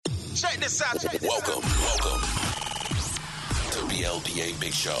Check this out. Welcome to BLPA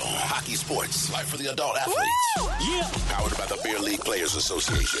Big Show. Hockey sports, life for the adult athlete. Yeah. Powered by the Beer League Players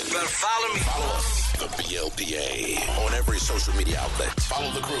Association. Better follow me. Follow us, the BLPA, on every social media outlet.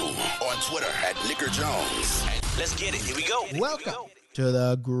 Follow the crew on Twitter at Nicker Jones. Let's get it. Here we go. Welcome to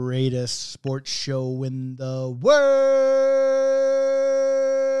the greatest sports show in the world.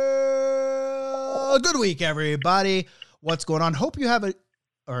 Good week, everybody. What's going on? Hope you have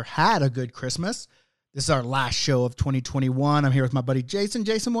had a good Christmas. This is our last show of 2021. I'm here with my buddy Jason.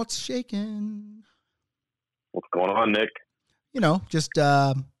 Jason, what's shaking? What's going on, Nick? You know, just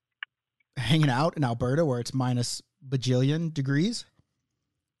hanging out in Alberta where it's minus bajillion degrees.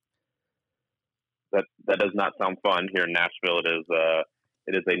 That does not sound fun. Here in Nashville, it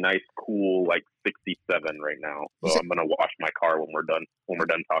is a nice, cool, like 67 right now. So I'm gonna wash my car when we're done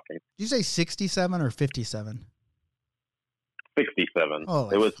talking. Did you say 67 or 57? 67. Oh,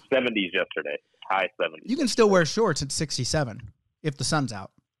 it was 70s yesterday. High 70s. You can still wear shorts at 67 if the sun's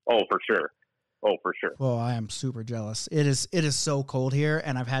out. Oh, for sure. Well, I am super jealous. It is so cold here,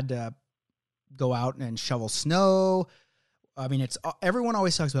 and I've had to go out and shovel snow. I mean, everyone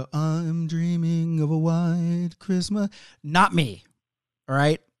always talks about, I'm dreaming of a white Christmas. Not me. All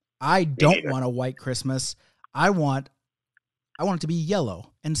right? I don't want a white Christmas. I want it to be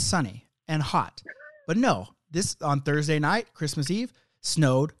yellow and sunny and hot. But no, this on Thursday night, Christmas Eve,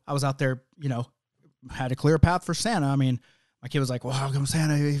 snowed. I was out there, had to clear a path for Santa. I mean, my kid was like, well, how come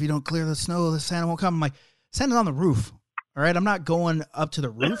Santa, if you don't clear the snow, the Santa won't come? I'm like, Santa's on the roof. All right? I'm not going up to the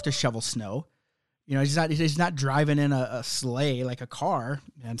roof to shovel snow. He's not driving in a sleigh like a car.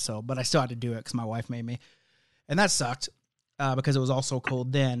 And so, but I still had to do it because my wife made me. And that sucked because it was also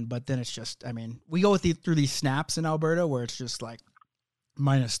cold then. But then it's just, I mean, we go through these snaps in Alberta where it's just like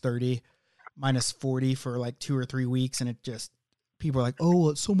minus 30, minus 40 for like 2 or 3 weeks. And it just, people are like, oh, well,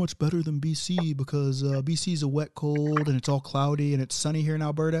 it's so much better than BC because BC's a wet cold and it's all cloudy and it's sunny here in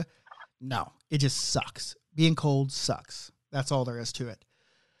Alberta. No, it just sucks. Being cold sucks. That's all there is to it.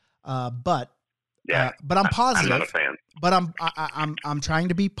 But I'm positive. I'm not a fan. But I'm trying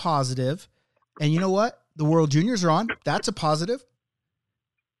to be positive. And you know what? The World Juniors are on. That's a positive.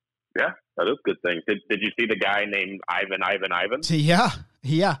 Yeah, that is a good thing. Did you see the guy named Ivan?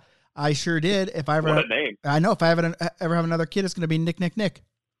 Yeah. I sure did. If I ever, what a name. I know if I ever have another kid, it's going to be Nick.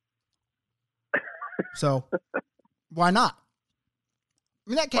 So why not?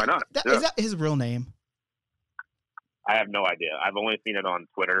 I mean, why not? Is that his real name? I have no idea. I've only seen it on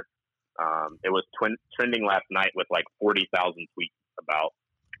Twitter. It was trending last night with like 40,000 tweets about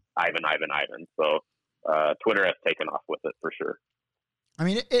Ivan. So Twitter has taken off with it for sure. I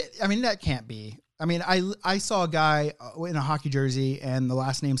mean, that can't be. I mean, I saw a guy in a hockey jersey and the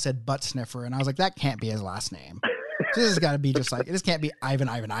last name said Butt Sniffer, and I was like, that can't be his last name. This has got to be just like, this can't be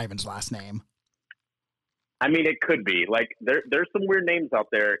Ivan's last name. I mean, it could be. Like, there's some weird names out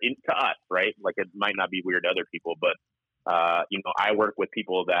there to us, right? Like, it might not be weird to other people, but, I work with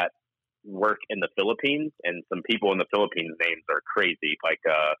people that work in the Philippines, and some people in the Philippines names are crazy. Like,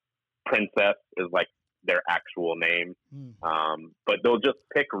 Princess is like their actual name. But they'll just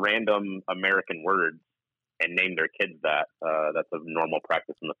pick random American words and name their kids that. That's a normal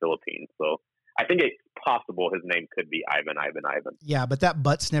practice in the Philippines. So I think it's possible his name could be Ivan. Yeah, but that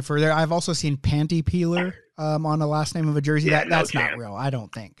Butt Sniffer there, I've also seen Panty Peeler on the last name of a jersey. Yeah, that's not real, I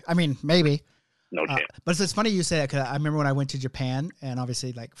don't think. I mean, maybe. No chance. But it's funny you say that because I remember when I went to Japan and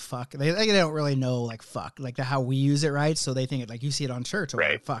obviously like fuck, they don't really know like fuck, like how we use it, right? So they think it like you see it on shirts or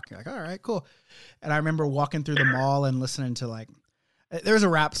right. Like, fuck. You're like, all right, cool. And I remember walking through the mall and listening to like, there was a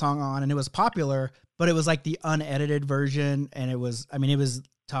rap song on and it was popular, but it was like the unedited version. And it was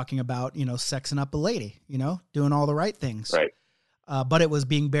talking about, sexing up a lady, doing all the right things. Right. But it was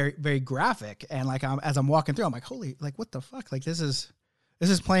being very, very graphic. And like, as I'm walking through, I'm like, holy, like, what the fuck? Like this is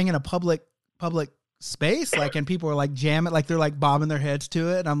playing in a public space, like, and people are like jamming, like they're like bobbing their heads to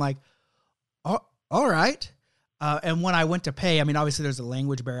it. And I'm like, oh, all right. And when I went to pay, I mean, obviously there's a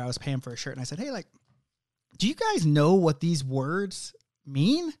language barrier. I was paying for a shirt and I said, hey, like, do you guys know what these words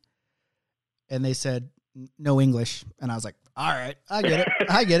mean? And they said, no English. And I was like, all right, I get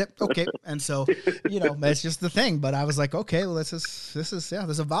it. Okay. And so, that's just the thing. But I was like, okay, well, this is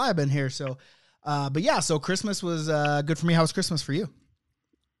there's a vibe in here. So, but yeah, so Christmas was good for me. How was Christmas for you?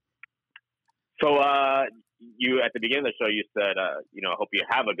 So, you at the beginning of the show, you said, I hope you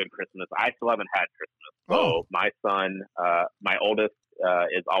have a good Christmas. I still haven't had Christmas. So my son, my oldest,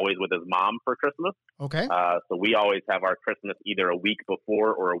 is always with his mom for Christmas. Okay. So we always have our Christmas either a week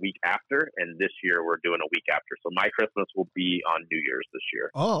before or a week after. And this year we're doing a week after. So my Christmas will be on New Year's this year.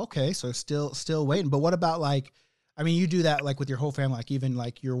 Oh, okay. So still waiting. But what about I mean, you do that like with your whole family, like even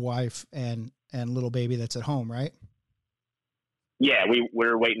like your wife and little baby that's at home, right? Yeah,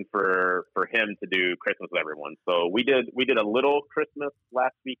 we're waiting for him to do Christmas with everyone. So we did a little Christmas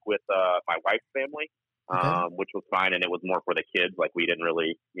last week with my wife's family, Okay. which was fine, and it was more for the kids. Like we didn't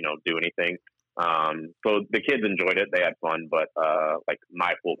really do anything. So the kids enjoyed it; they had fun. But like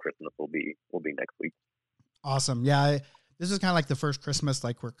my full Christmas will be next week. Awesome. Yeah. This is kind of like the first Christmas,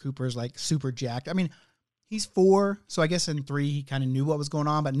 like where Cooper's like super jacked. I mean, he's 4, so I guess in 3 he kind of knew what was going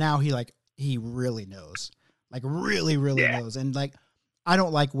on, but now he really knows, like really, really Yeah. knows. And like, I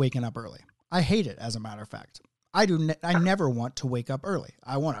don't like waking up early. I hate it. As a matter of fact, I never want to wake up early.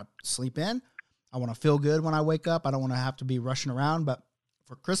 I want to sleep in. I want to feel good when I wake up. I don't want to have to be rushing around. But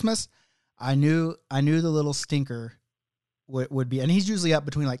for Christmas, I knew the little stinker would be, and he's usually up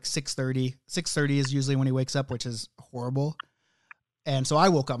between like 6:30. 6:30 is usually when he wakes up, which is horrible. And so I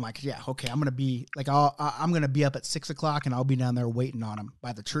woke up, I'm like, yeah, okay, I'm gonna be like, I'm gonna be up at 6 o'clock, and I'll be down there waiting on him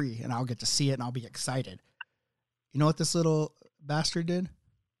by the tree, and I'll get to see it, and I'll be excited. You know what this little bastard did?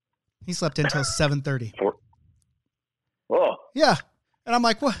 He slept until 7:30. Oh, Yeah, and I'm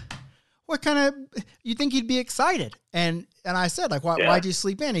like, what? What kind of? You think he'd be excited? And I said, like, why'd you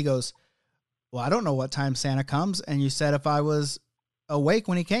sleep in? He goes, well, I don't know what time Santa comes, and you said if I was awake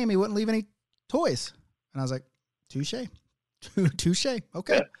when he came, he wouldn't leave any toys. And I was like, touche. Touche.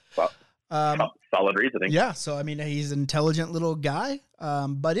 Okay. Yeah. Solid reasoning. Yeah. So, I mean, he's an intelligent little guy.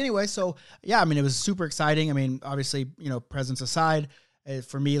 But anyway, so yeah, I mean, it was super exciting. I mean, obviously, presents aside,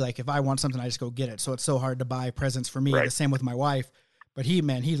 for me, like if I want something, I just go get it. So it's so hard to buy presents for me. Right. The same with my wife, but he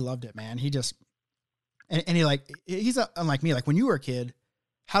loved it, man. He just, and he's unlike me. Like when you were a kid,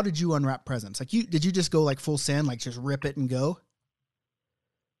 how did you unwrap presents? Like did you just go like full send, like just rip it and go?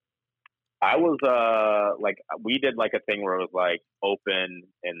 I was like we did like a thing where it was like open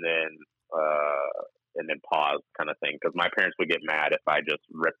and then pause kind of thing, because my parents would get mad if I just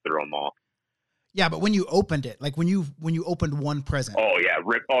ripped through them all. Yeah, but when you opened it, like when you opened one present. Oh yeah,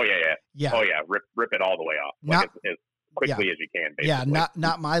 rip. Oh yeah. Yeah. Oh yeah, rip it all the way off, like as quickly as you can. Basically. Yeah,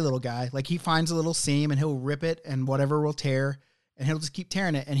 not my little guy. Like he finds a little seam and he'll rip it, and whatever will tear, and he'll just keep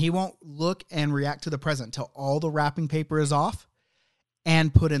tearing it, and he won't look and react to the present until all the wrapping paper is off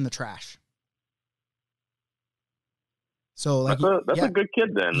and put in the trash. So like that's a good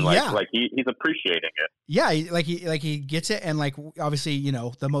kid then. Like he's appreciating it. Yeah, he gets it, and like obviously,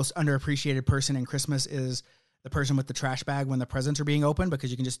 the most underappreciated person in Christmas is the person with the trash bag when the presents are being opened, because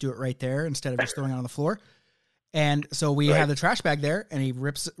you can just do it right there instead of just throwing it on the floor. And so we have the trash bag there, and he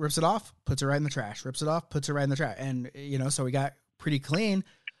rips it off, puts it right in the trash, rips it off, puts it right in the trash. And so we got pretty clean.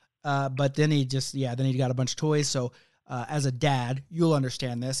 But then he got a bunch of toys. So as a dad, you'll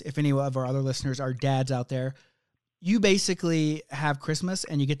understand this. If any of our other listeners are dads out there, you basically have Christmas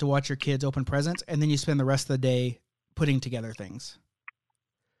and you get to watch your kids open presents, and then you spend the rest of the day putting together things.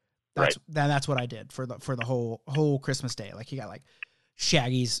 That's what I did for the whole Christmas day. Like he got like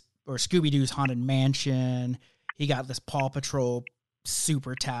Shaggy's or Scooby-Doo's Haunted Mansion. He got this Paw Patrol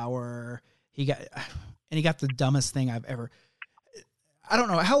Super Tower. He got the dumbest thing I've ever. I don't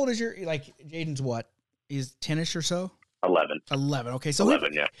know. How old is Jaden's what? He's 10-ish or so? 11. Okay. So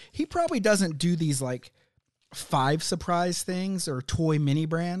 11, yeah. He probably doesn't do these like 5 surprise things or toy mini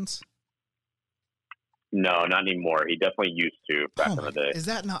brands. No, not anymore. He definitely used to back in the day. Is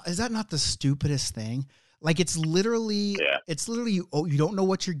that not the stupidest thing? Like it's literally you don't know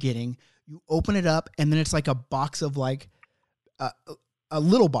what you're getting. You open it up, and then it's like a box of like a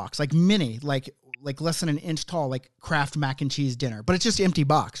little box, like mini, like less than an inch tall, like Kraft mac and cheese dinner, but it's just an empty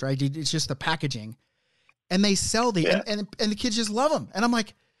box, right? It's just the packaging, and they sell and the kids just love them. And I'm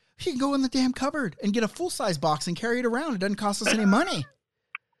like, you can go in the damn cupboard and get a full size box and carry it around. It doesn't cost us any money.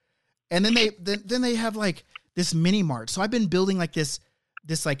 And then they have like this mini mart. So I've been building like this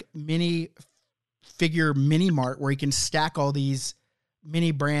like mini figure mini mart where you can stack all these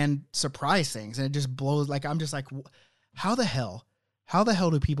mini brand surprise things, and it just blows. Like I'm just like, how the hell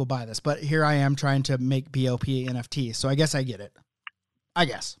do people buy this? But here I am trying to make BLPA NFTs, so I guess I get it. I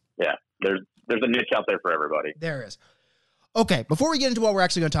guess. Yeah, there's a niche out there for everybody. There is. Okay, before we get into what we're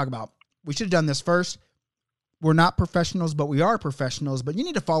actually going to talk about, we should have done this first. We're not professionals, but we are professionals. But you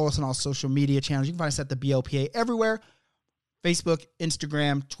need to follow us on all social media channels. You can find us at the BLPA everywhere: Facebook,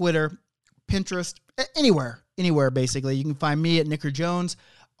 Instagram, Twitter, Pinterest, anywhere basically. You can find me at Nicker Jones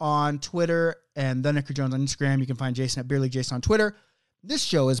on Twitter and the Nicker Jones on Instagram. You can find Jason at Beer League Jason on Twitter. This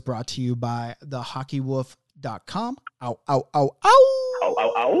show is brought to you by thehockeywolf.com. Ow, ow, ow, ow. Ow,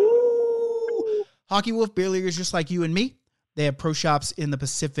 ow, ow. Hockey Wolf beer leaguers just like you and me. They have pro shops in the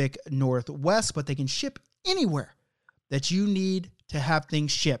Pacific Northwest, but they can ship anywhere that you need to have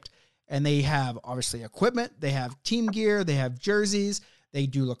things shipped. And they have obviously equipment, they have team gear, they have jerseys, they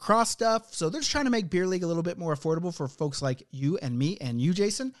do lacrosse stuff. So they're just trying to make beer league a little bit more affordable for folks like you and me and you,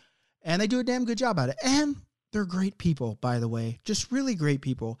 Jason. And they do a damn good job at it. And they're great people, by the way, just really great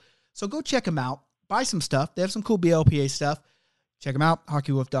people. So go check them out, buy some stuff. They have some cool BLPA stuff. Check them out,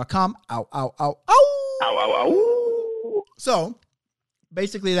 hockeywolf.com. Ow, ow, ow, ow. Ow, ow, ow. So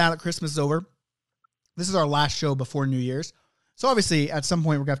basically now that Christmas is over, this is our last show before New Year's. So obviously, at some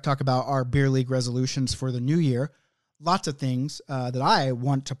point, we're going to talk about our beer league resolutions for the new year. Lots of things that I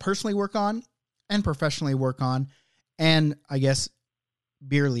want to personally work on and professionally work on, and I guess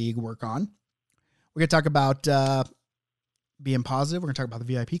beer league work on. We're going to talk about being positive. We're going to talk about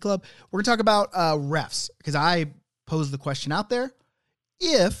the VIP club. We're going to talk about refs, because I posed the question out there.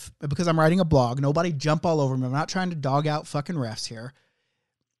 Because I'm writing a blog, nobody jump all over me. I'm not trying to dog out fucking refs here.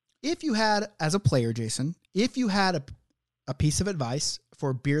 If you had, as a player, Jason, if you had a piece of advice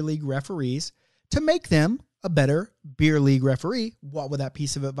for beer league referees to make them a better beer league referee, what would that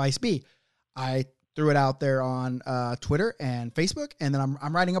piece of advice be? I threw it out there on Twitter and Facebook, and then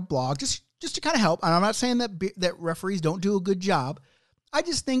I'm writing a blog just to kind of help. And I'm not saying that referees don't do a good job. I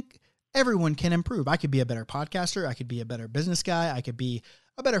just think everyone can improve. I could be a better podcaster. I could be a better business guy. I could be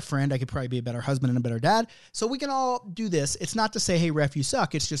a better friend. I could probably be a better husband and a better dad. So we can all do this. It's not to say, hey, ref, you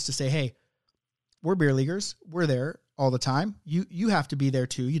suck. It's just to say, hey, we're beer leaguers. We're there all the time. You have to be there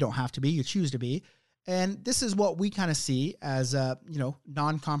too. You don't have to be. You choose to be. And this is what we kind of see as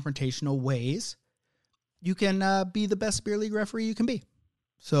non-confrontational ways you can be the best beer league referee you can be.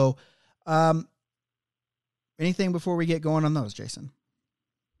 So, anything before we get going on those, Jason?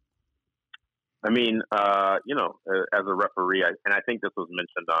 I mean, as a referee, and I think this was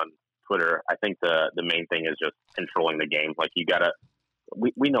mentioned on Twitter, I think the main thing is just controlling the game. Like, you gotta.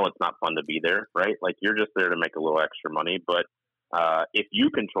 We know it's not fun to be there, right? Like, you're just there to make a little extra money. But if you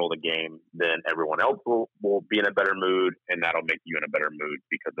control the game, then everyone else will be in a better mood, and that'll make you in a better mood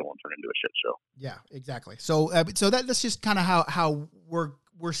because it won't turn into a shit show. Yeah, exactly. So that's just kind of how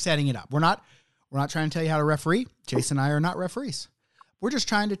we're setting it up. We're not trying to tell you how to referee. Jason and I are not referees. We're just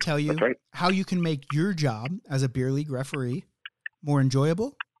trying to tell you how you can make your job as a beer league referee more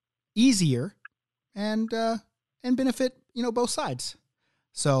enjoyable, easier, and benefit both sides.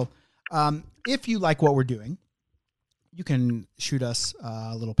 So, if you like what we're doing, you can shoot us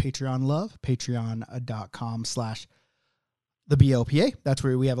a little Patreon love, patreon.com/theBLPA. That's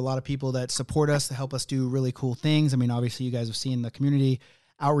where we have a lot of people that support us to help us do really cool things. I mean, obviously you guys have seen the community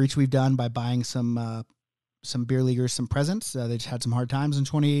outreach we've done by buying some beer leaguers some presents. They just had some hard times in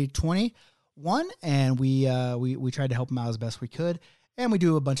 2021, and we tried to help them out as best we could. And we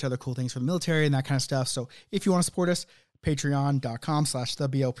do a bunch of other cool things for the military and that kind of stuff. So if you want to support us,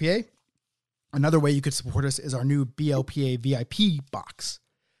 patreon.com/theBLPA. Another way you could support us is our new BLPA VIP box.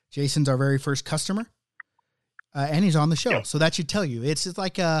 Jason's our very first customer, and he's on the show. Yep. So that should tell you it's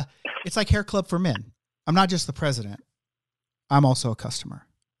like Hair Club for Men. I'm not just the president. I'm also a customer.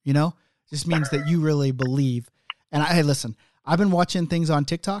 It just means that you really believe. And hey, listen, I've been watching things on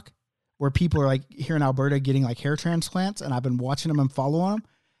TikTok where people are like here in Alberta getting like hair transplants, and I've been watching them and following them.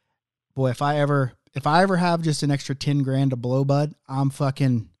 Boy, if I ever have just an extra 10 grand to blow, bud, I'm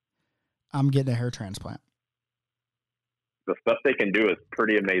getting a hair transplant. The stuff they can do is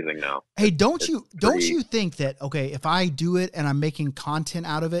pretty amazing now. Hey, don't you think that, okay, if I do it and I'm making content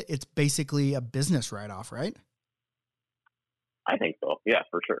out of it, it's basically a business write-off, right? I think so. Yeah,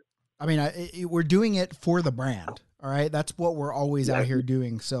 for sure. I mean, we're doing it for the brand. All right. That's what we're always out here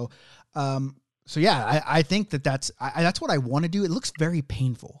doing. So yeah, I think that's what I want to do. It looks very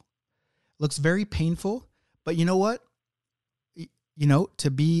painful. But you know what?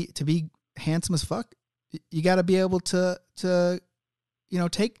 To be handsome as fuck, you got to be able to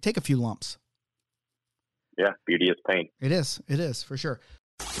take a few lumps. Yeah, beauty is pain. It is for sure.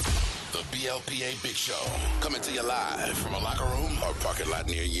 The BLPA Big Show, coming to you live from a locker room or parking lot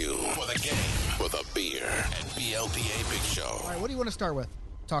near you for the game with a beer and BLPA Big Show. All right, what do you want to start with,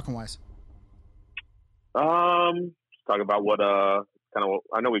 talking wise? Talk about what I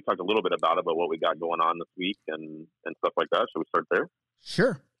know we talked a little bit about it, but what we got going on this week and stuff like that. Should we start there?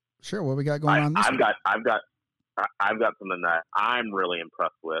 Sure. What we got going on this week? I've got something that I'm really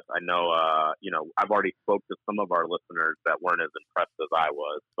impressed with. I know, I've already spoke to some of our listeners that weren't as impressed as I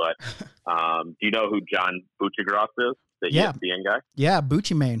was, but do you know who John Buccigross is? The ESPN guy? Yeah,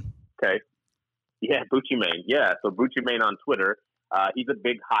 Bucci Mane. Okay. Yeah, Bucci Mane. Yeah, so Bucci Mane on Twitter. He's a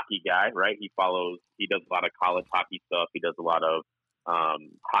big hockey guy, right? He does a lot of college hockey stuff. He does a lot of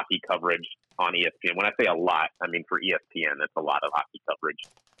hockey coverage on ESPN. When I say a lot, I mean for ESPN, it's a lot of hockey coverage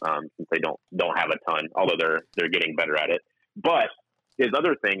since they don't have a ton, although they're getting better at it. But his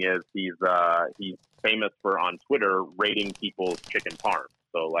other thing is he's famous for on Twitter rating people's chicken parm.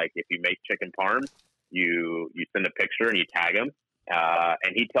 So like if you make chicken parm, you send a picture and you tag him,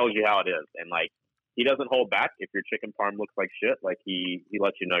 and he tells you how it is, and like he doesn't hold back. If your chicken parm looks like shit, like he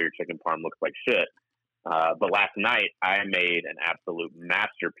lets you know your chicken parm looks like shit. But last night I made an absolute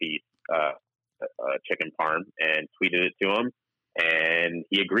masterpiece chicken parm and tweeted it to him, and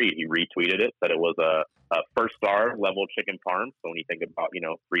he agreed. He retweeted it, said it was a first star level chicken parm. So when you think about 3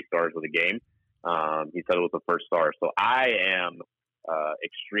 stars with a game, he said it was a first star. So I am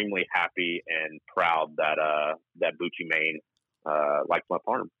extremely happy and proud that that Bucci Maine likes my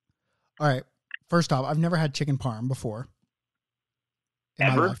parm. All right. First off, I've never had chicken parm before. In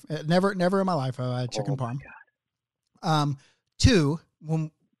Ever? my life. Never in my life have I had chicken parm. God. 2,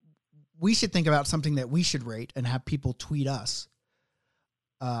 when we should think about something that we should rate and have people tweet us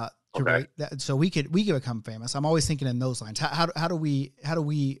to rate that, so we could become famous. I'm always thinking in those lines. How do we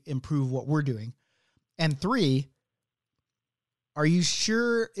improve what we're doing? And 3, are you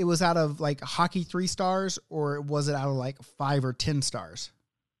sure it was out of like hockey 3 stars, or was it out of like 5 or 10 stars?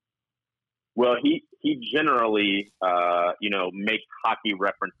 Well, he generally makes hockey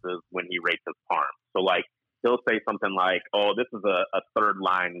references when he rates his parm. So like he'll say something like, "Oh, this is a third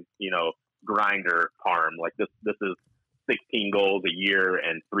line, grinder parm. Like this is 16 goals a year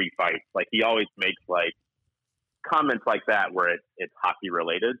and 3 fights." Like he always makes like comments like that where it's hockey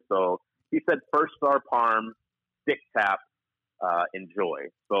related. So he said first star parm, stick tap, enjoy.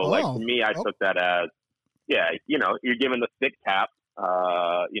 So like to me, I took that as, you're given the stick tap,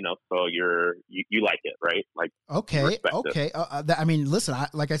 so you like it, right? Like, okay. I mean, listen,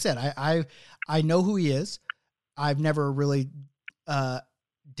 like I said, I know who he is. I've never really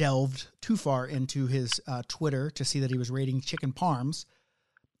delved too far into his Twitter to see that he was rating chicken parms.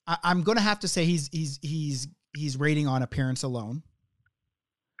 I'm going to have to say he's rating on appearance alone.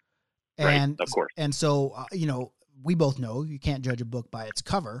 And right, of course. And so, we both know you can't judge a book by its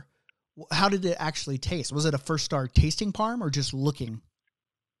cover. How did it actually taste? Was it a first star tasting parm or just looking?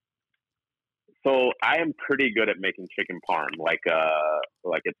 So I am pretty good at making chicken parm. Like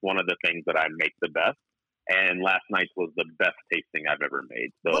it's one of the things that I make the best. And last night's was the best tasting I've ever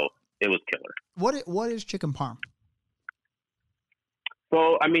made. So it was killer. What is chicken parm?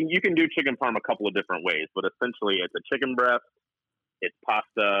 So, I mean, you can do chicken parm a couple of different ways, but essentially it's a chicken breast, it's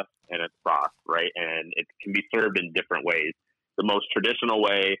pasta, and it's sauce, right? And it can be served in different ways. The most traditional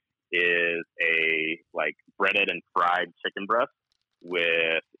way is a like breaded and fried chicken breast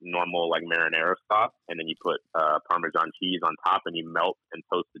with normal like marinara sauce, and then you put Parmesan cheese on top, and you melt and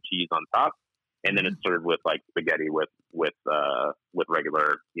toast the cheese on top, and then it's served with like spaghetti with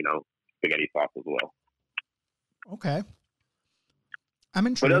regular spaghetti sauce as well. Okay, I'm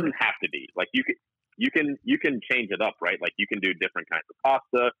intrigued. But it doesn't have to be like you can change it up, right? Like you can do different kinds of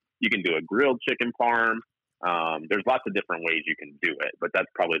pasta. You can do a grilled chicken parm. There's lots of different ways you can do it, but that's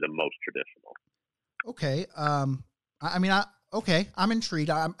probably the most traditional. Okay. I'm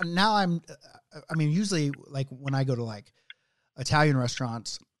intrigued. Usually like when I go to like Italian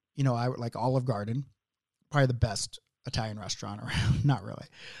restaurants, I would like Olive Garden, probably the best Italian restaurant around. Not really.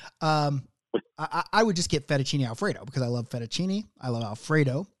 I would just get fettuccine Alfredo because I love fettuccine. I love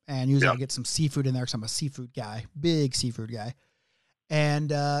Alfredo, and usually I get some seafood in there because I'm a seafood guy, big seafood guy.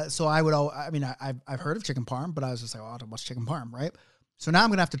 And so I would I've heard of chicken parm, but I was just like, what's chicken parm, right? So now I'm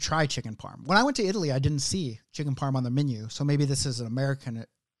going to have to try chicken parm. When I went to Italy, I didn't see chicken parm on the menu. So maybe this is an American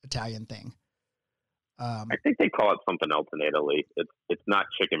Italian thing. I think they call it something else in Italy. It's not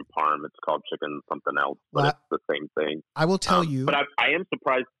chicken parm. It's called chicken something else, but it's the same thing. I will tell you. But I am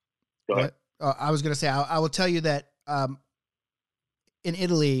surprised. Go ahead. I was going to say, I will tell you that in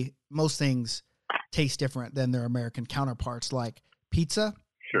Italy, most things taste different than their American counterparts. Like pizza,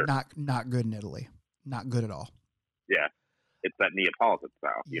 sure, not good in Italy. Not good at all. Yeah. It's that Neapolitan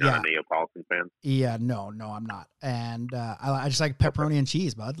style. You're not a Neapolitan fan? Yeah, no, I'm not. And I just like pepperoni and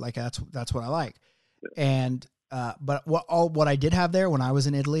cheese, bud. Like that's what I like. Yeah. And but what I did have there when I was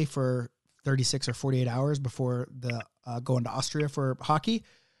in Italy for 36 or 48 hours before the going to Austria for hockey,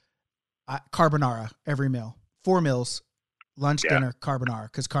 carbonara every meal, 4 meals, lunch, dinner,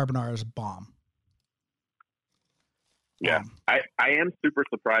 carbonara, because carbonara is a bomb. Yeah, I am super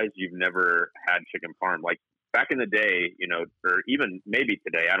surprised you've never had chicken parm. Like back in the day, or even maybe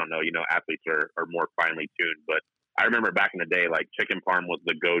today, I don't know, athletes are more finely tuned, but I remember back in the day, like chicken parm was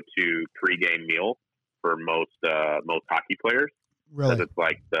the go-to pregame meal for most hockey players. Really? Because it's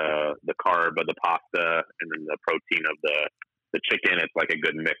like the carb of the pasta and then the protein of the chicken. It's like a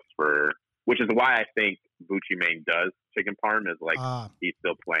good mix which is why I think Bucci Main does chicken parm is like he's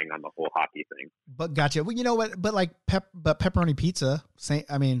still playing on the whole hockey thing. But gotcha. Well, you know what? But like pepperoni pizza.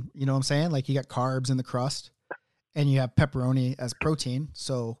 I mean, you know what I'm saying? Like you got carbs in the crust, and you have pepperoni as protein.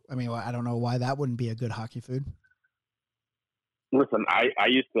 So I mean, I don't know why that wouldn't be a good hockey food. Listen, I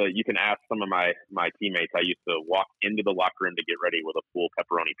used to, you can ask some of my teammates, I used to walk into the locker room to get ready with a full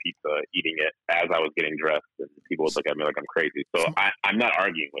pepperoni pizza, eating it as I was getting dressed, and people would look at me like I'm crazy. So I'm not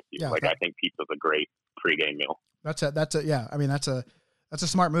arguing with you. Yeah, I think pizza's a great pregame meal. That's a yeah. I mean, that's a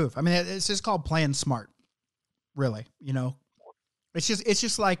smart move. I mean, it's just called playing smart, really. You know, it's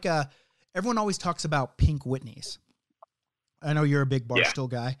just like everyone always talks about Pink Whitney's. I know you're a big Barstool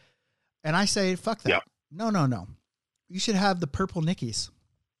guy, and I say fuck that. Yeah. No. You should have the purple Nickies.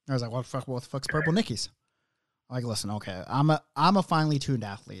 I was like, what the fuck's purple Nickies? I'm like, listen, okay, I'm a finely tuned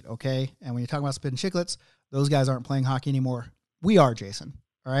athlete, okay? And when you're talking about spitting chiclets, those guys aren't playing hockey anymore. We are, Jason.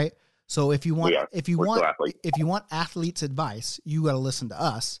 All right. So if you want athletes' advice, you got to listen to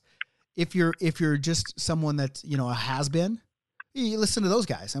us. If you're just someone that's, you know, a has-been, you listen to those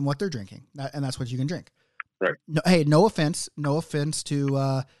guys and what they're drinking, and that's what you can drink. Right. No, hey, no offense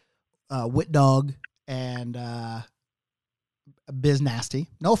to Wit Dog and Biz Nasty.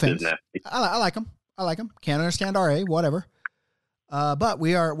 No offense. I like them. Can't understand RA, whatever. But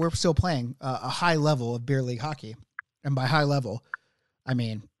we're still playing a high level of beer league hockey. And by high level, I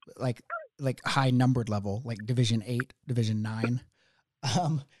mean like high numbered level, like Division 8, Division 9.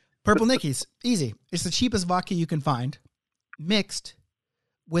 Purple Nickies, easy. It's the cheapest vodka you can find, mixed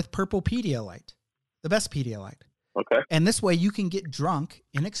with purple Pedialyte, the best Pedialyte. Okay. And this way you can get drunk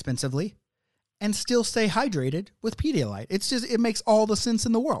inexpensively and still stay hydrated with Pedialyte. It makes all the sense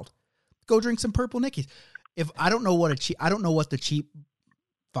in the world. Go drink some Purple Nickies. I don't know what the cheap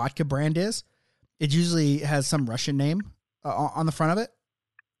vodka brand is. It usually has some Russian name on the front of it.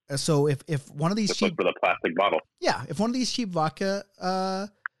 So if one of these just cheap, look for the plastic bottle. Yeah, if one of these cheap vodka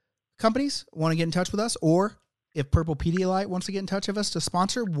companies want to get in touch with us, or if Purple Pedialyte wants to get in touch with us to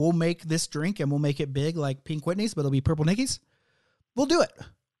sponsor, we'll make this drink and we'll make it big like Pink Whitney's, but it'll be Purple Nickies. We'll do it.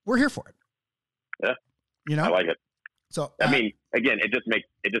 We're here for it. Yeah, you know, I like it. So I mean, again, it just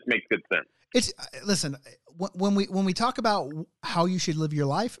makes good sense. It's listen, when we talk about how you should live your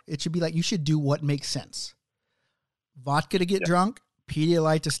life, it should be like you should do what makes sense. Vodka to get drunk,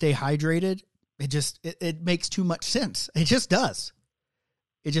 Pedialyte to stay hydrated. It makes too much sense. It just does.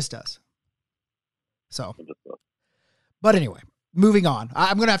 So, but anyway, moving on.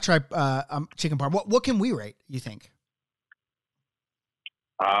 I'm gonna have to try chicken parm. What can we rate? You think?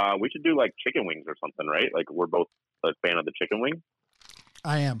 We should do like chicken wings or something, right? Like we're both a fan of the chicken wing.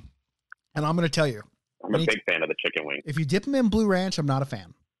 I am. And I'm going to tell you. I'm a big fan of the chicken wing. If you dip them in Blue Ranch, I'm not a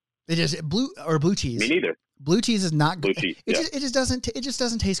fan. Blue cheese. Me neither. Blue cheese is not good. Blue cheese, it just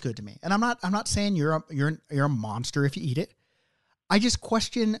doesn't taste good to me. And I'm not saying you're a monster if you eat it. I just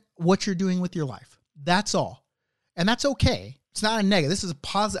question what you're doing with your life. That's all. And that's okay. It's not a negative. This is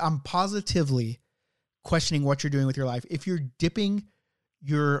I'm positively questioning what you're doing with your life. If you're dipping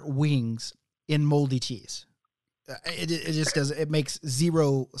your wings in moldy cheese, it just does. It makes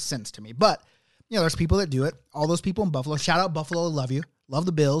zero sense to me. But you know, there's people that do it. All those people in Buffalo. Shout out Buffalo. Love you. Love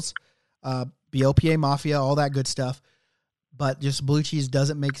the Bills. BLPA Mafia. All that good stuff. But just blue cheese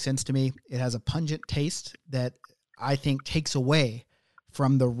doesn't make sense to me. It has a pungent taste that I think takes away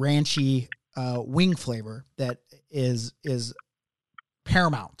from the ranchy wing flavor that is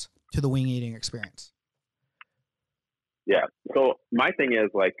paramount to the wing eating experience. Yeah. So my thing is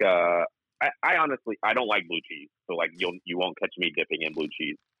like, I honestly, I don't like blue cheese. So like you won't catch me dipping in blue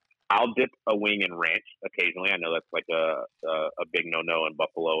cheese. I'll dip a wing in ranch occasionally. I know that's like a big no-no in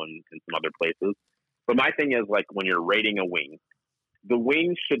Buffalo and some other places. But my thing is like when you're rating a wing, the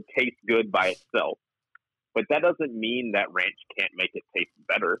wing should taste good by itself. But that doesn't mean that ranch can't make it taste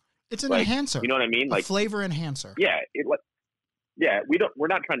better. It's an enhancer. You know what I mean? Like a flavor enhancer. Yeah. We're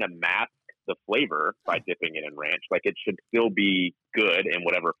not trying to mask the flavor by dipping it in ranch. Like it should still be good in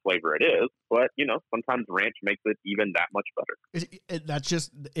whatever flavor it is, but you know, sometimes ranch makes it even that much better.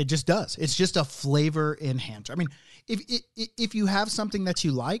 It just does. It's just a flavor enhancer. I mean, if you have something that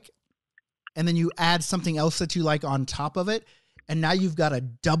you like and then you add something else that you like on top of it, and now you've got a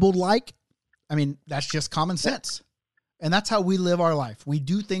double like, I mean, that's just common sense. And that's how we live our life. We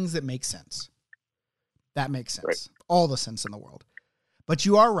do things that make sense. That makes sense. Right. All the sense in the world. But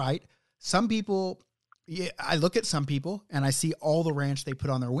you are right. Some people, I look at some people and I see all the ranch they put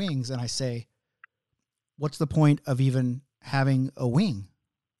on their wings and I say, what's the point of even having a wing?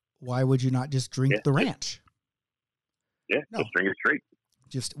 Why would you not just drink the ranch? Yeah, no. Just drink it straight.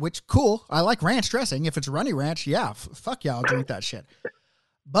 Which, cool. I like ranch dressing. If it's runny ranch, yeah, fuck yeah, I'll drink that shit.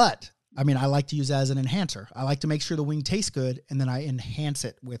 But I mean, I like to use that as an enhancer. I like to make sure the wing tastes good, and then I enhance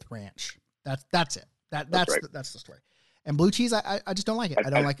it with ranch. That's it. That's the story. And blue cheese, I just don't like it. I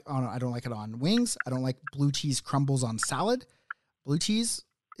don't like it on wings. I don't like blue cheese crumbles on salad. Blue cheese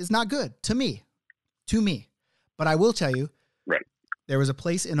is not good to me. But I will tell you, there was a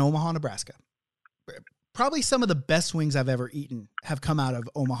place in Omaha, Nebraska. Probably some of the best wings I've ever eaten have come out of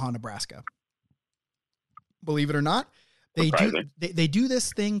Omaha, Nebraska. Believe it or not, they do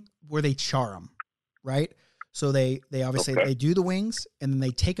this thing where they char them, right? So they obviously they do the wings and then they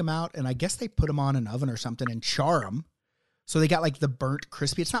take them out and I guess they put them on an oven or something and char them. So they got like the burnt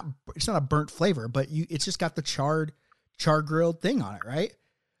crispy. It's not a burnt flavor, but it's just got the char grilled thing on it, right?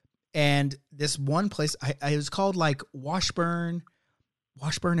 And this one place, it was called like Washburn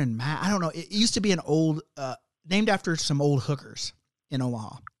and Matt. I don't know. It used to be an old, named after some old hookers in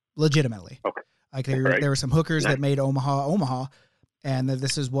Omaha, legitimately. Okay. Like there were some hookers that made Omaha, and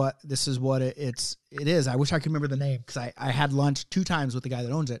this is what it is. I wish I could remember the name because I had lunch 2 times with the guy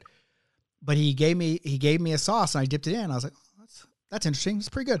that owns it. But he gave me a sauce and I dipped it in. I was like, oh, that's interesting. It's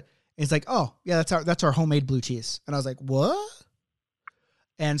pretty good. And he's like, oh yeah, that's our homemade blue cheese. And I was like, what?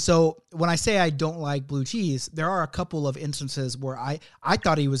 And so when I say I don't like blue cheese, there are a couple of instances where I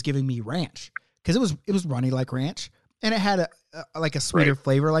thought he was giving me ranch because it was runny like ranch and it had a sweeter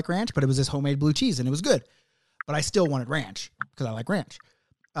flavor like ranch, but it was this homemade blue cheese and it was good. But I still wanted ranch because I like ranch.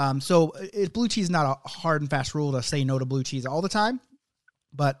 So blue cheese is not a hard and fast rule to say no to blue cheese all the time.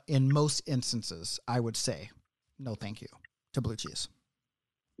 But in most instances, I would say no thank you to blue cheese.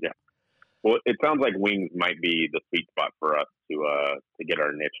 Yeah. Well, it sounds like wings might be the sweet spot for us to get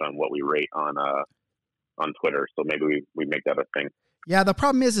our niche on what we rate on Twitter. So maybe we make that a thing. Yeah, the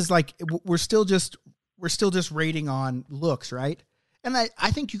problem is like we're still just rating on looks, right? And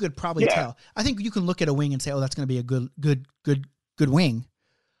I think you could probably tell. I think you can look at a wing and say, "Oh, that's going to be a good wing."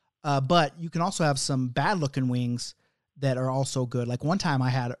 But you can also have some bad looking wings that are also good. Like one time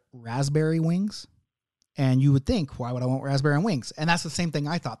I had raspberry wings, and you would think, why would I want raspberry on wings? And that's the same thing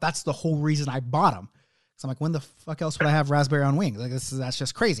I thought. That's the whole reason I bought them. So I'm like, when the fuck else would I have raspberry on wings? Like that's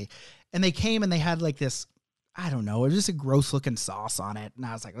just crazy. And they came and they had like this, I don't know, it was just a gross looking sauce on it. And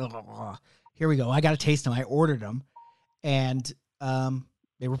I was like, oh, here we go. I got to taste them. I ordered them and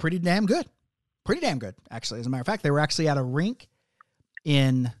they were pretty damn good. Pretty damn good, actually. As a matter of fact, they were actually at a rink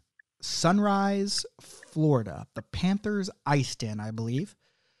in Sunrise, Florida. The Panthers Ice Den, I believe,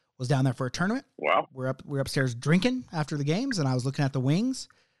 was down there for a tournament. Wow. We're upstairs drinking after the games, and I was looking at the wings,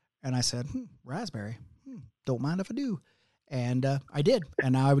 and I said, raspberry. Don't mind if I do. And I did,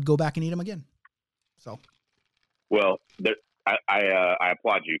 and now I would go back and eat them again. So, well, I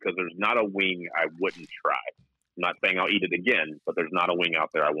applaud you because there's not a wing I wouldn't try. I'm not saying I'll eat it again, but there's not a wing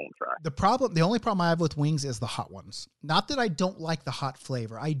out there I won't try. The only problem I have with wings is the hot ones. Not that I don't like the hot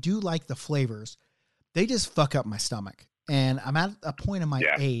flavor. I do like the flavors. They just fuck up my stomach. And I'm at a point in my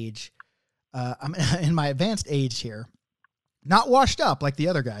age, I'm in my advanced age here, not washed up like the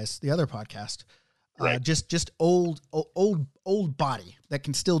other guys, the other podcast, just old body that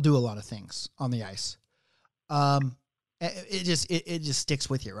can still do a lot of things on the ice. It just sticks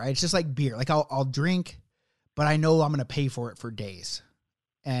with you, right? It's just like beer. Like I'll drink, but I know I'm going to pay for it for days.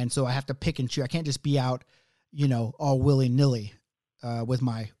 And so I have to pick and choose. I can't just be out, all willy nilly, with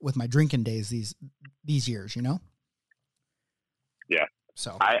my drinking days these years, Yeah.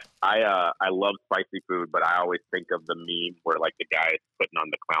 So I love spicy food, but I always think of the meme where like the guy is putting on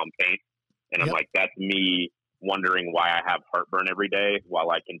the clown paint, and I'm like, that's me wondering why I have heartburn every day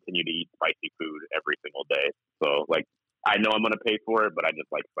while I continue to eat spicy food every single day. So like, I know I'm gonna pay for it, but I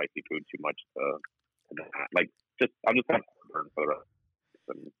just like spicy food too much to like. I'll just have heartburn for the rest.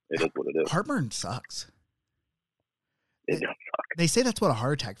 And it is what it is. Heartburn sucks. It does suck. They say that's what a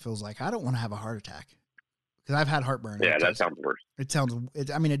heart attack feels like. I don't want to have a heart attack. Because I've had heartburn. Yeah, that sounds worse. It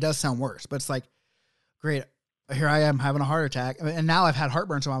does sound worse, but it's like, great, here I am having a heart attack. And now I've had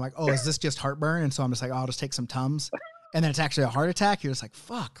heartburn, so I'm like, oh, is this just heartburn? And so I'm just like, oh, I'll just take some Tums. And then it's actually a heart attack. You're just like,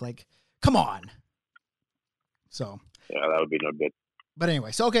 fuck, like, come on. So. Yeah, that would be no good. But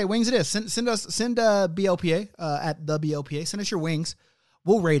anyway, so, okay, wings it is. Send BLPA at the BLPA. Send us your wings.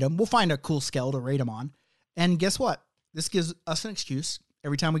 We'll rate them. We'll find a cool scale to rate them on. And guess what? This gives us an excuse.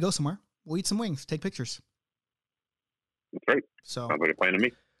 Every time we go somewhere, we'll eat some wings, take pictures. That's right. So, sounds like a plan to me.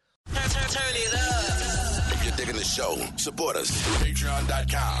 Turn it up. If you're digging the show, support us through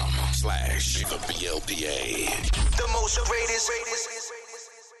patreon.com/the BLPA. The most greatest.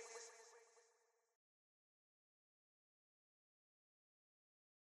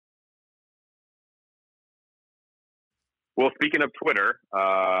 Well, speaking of Twitter,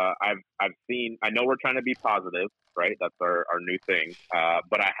 I've seen. I know we're trying to be positive, right? That's our new thing.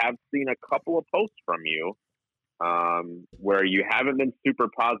 But I have seen a couple of posts from you where you haven't been super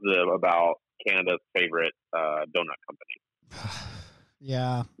positive about Canada's favorite donut company.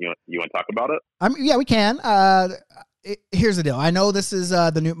 Yeah. You want to talk about it? Yeah, we can. Here's the deal. I know this is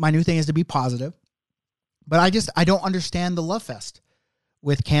my new thing is to be positive, but I don't understand the love fest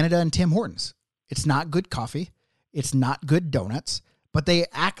with Canada and Tim Hortons. It's not good coffee. It's not good donuts, but they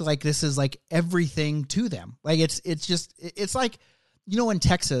act like this is like everything to them. Like it's like, in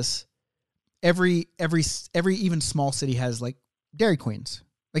Texas, every even small city has like Dairy Queens.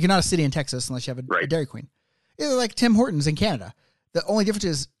 Like, you're not a city in Texas unless you have a Dairy Queen. It's like Tim Hortons in Canada. The only difference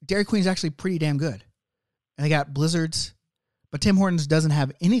is Dairy Queen is actually pretty damn good. And they got Blizzards, but Tim Hortons doesn't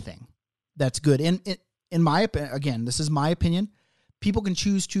have anything that's good. In my opinion, again, this is my opinion. People can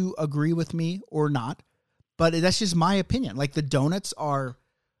choose to agree with me or not, but that's just my opinion. Like, the donuts are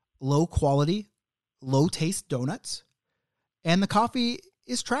low quality, low taste donuts, and the coffee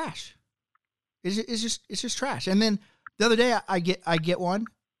is trash. It's just trash. And then the other day I get one,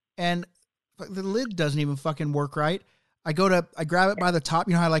 and the lid doesn't even fucking work right. I grab it by the top.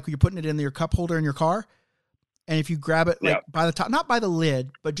 You know how like you're putting it in your cup holder in your car, and if you grab it like by the top, not by the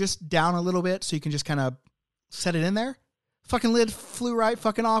lid, but just down a little bit, so you can just kind of set it in there. Fucking lid flew right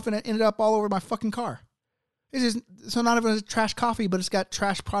fucking off, and it ended up all over my fucking car. So not even a trash coffee, but it's got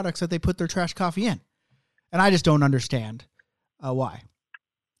trash products that they put their trash coffee in, and I just don't understand why.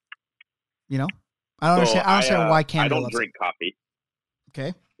 I don't understand. I don't understand why Canada. I don't drink coffee.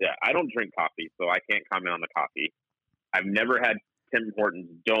 Okay. Yeah, I don't drink coffee, so I can't comment on the coffee. I've never had Tim Hortons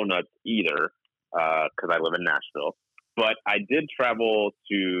donuts either, because I live in Nashville. But I did travel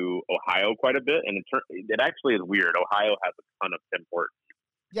to Ohio quite a bit, and it actually is weird. Ohio has a ton of Tim Hortons.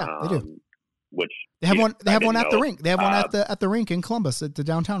 Yeah, they do. Which they have one. They have one at the rink. They have one at the rink in Columbus, at the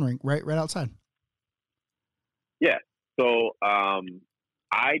downtown rink, right outside. Yeah. So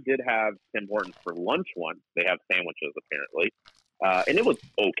I did have Tim Hortons for lunch once. They have sandwiches apparently, and it was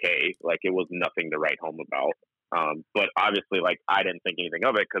okay. Like, it was nothing to write home about. But obviously, like, I didn't think anything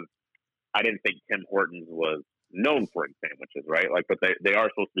of it because I didn't think Tim Hortons was known for its sandwiches, right? Like, but they are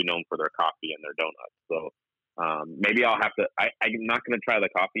supposed to be known for their coffee and their donuts. So maybe I'll have to. I'm not going to try the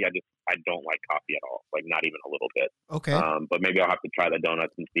coffee. I don't like coffee at all, like, not even a little bit. Okay. But maybe I'll have to try the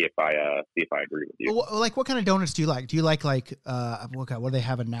donuts and see if I agree with you. Well, like, what kind of donuts do you like? Do you like what do they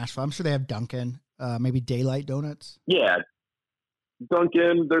have in Nashville? I'm sure they have Dunkin', maybe Daylight Donuts. Yeah.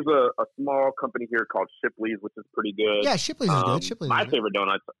 Dunkin', there's a small company here called Shipley's, which is pretty good. Yeah, Shipley's is good. Shipley's my is favorite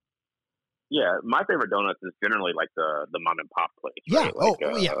donuts. Yeah, my favorite donuts is generally like the mom and pop place. Yeah. Right?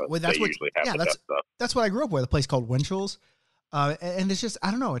 Like, yeah. Well, that's what. Yeah, that's what I grew up with. A place called Winchell's, and it's just,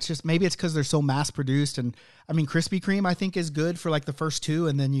 I don't know. It's just, maybe it's because they're so mass produced, and I mean, Krispy Kreme I think is good for like the first two,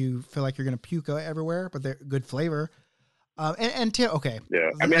 and then you feel like you're gonna puke everywhere, but they're good flavor. Okay. Yeah,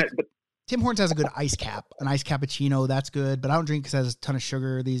 I mean, Tim Hortons has a good ice cappuccino. That's good, but I don't drink because it has a ton of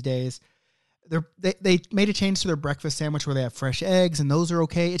sugar these days. They made a change to their breakfast sandwich where they have fresh eggs, and those are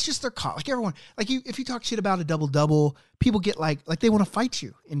okay. It's just like everyone, like, if you talk shit about a double, people get like they want to fight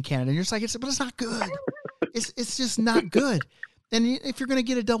you in Canada, and you're just like, but it's not good. It's just not good. And if you're gonna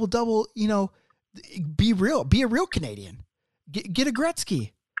get a double, be real, be a real Canadian. Get a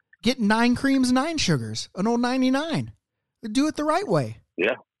Gretzky, get 9 creams, 9 sugars, an old 99. Do it the right way.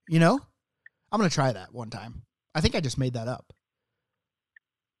 Yeah. I'm going to try that one time. I think I just made that up.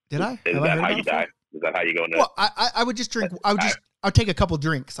 Did I? Is that how you die? Is that how you go into? Well, I would just drink. I'd take a couple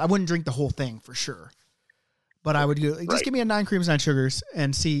drinks. I wouldn't drink the whole thing for sure. But I would just give me a 9 creams, 9 sugars,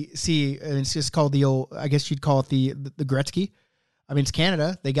 and see. And it's just called the old. I guess you'd call it the Gretzky. I mean, it's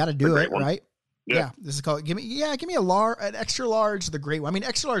Canada. They got to do it, right? Yeah. This is called. Give me an extra large, the great one. I mean,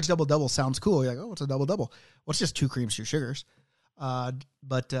 extra large double sounds cool. You're like, oh, it's a double. Well, it's just 2 creams, 2 sugars. I'm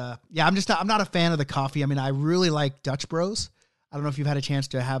not a fan of the coffee. I mean, I really like Dutch Bros. I don't know if you've had a chance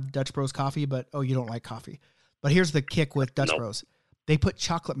to have Dutch Bros coffee, but you don't like coffee. But here's the kick with Dutch Bros. They put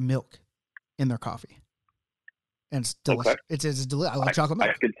chocolate milk in their coffee. And it's delicious. Okay. It's delicious. I love chocolate milk.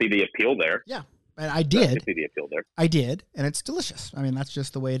 I could see the appeal there. Yeah. And I did. I could see the appeal there. I did, and it's delicious. I mean, that's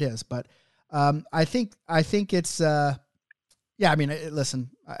just the way it is. But I think it's yeah, I mean, listen,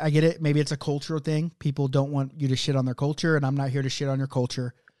 I get it. Maybe it's a cultural thing. People don't want you to shit on their culture, and I'm not here to shit on your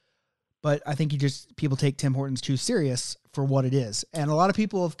culture. But I think people take Tim Hortons too serious for what it is. And a lot of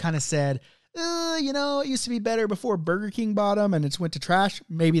people have kind of said, it used to be better before Burger King bought them and it's went to trash.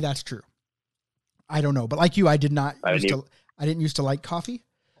 Maybe that's true. I don't know. But like you, I didn't used to like coffee.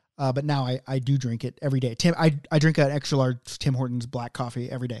 But now I do drink it every day. I drink an extra large Tim Hortons black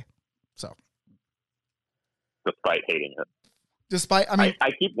coffee every day. So. despite hating it. Despite, I mean,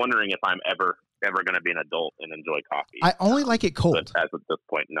 I keep wondering if I'm ever going to be an adult and enjoy coffee. I only like it cold. But as of this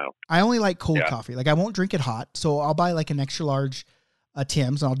point, no. I only like cold coffee. Like I won't drink it hot. So I'll buy like an extra large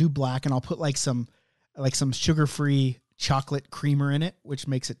Tim's and I'll do black and I'll put like some sugar-free chocolate creamer in it, which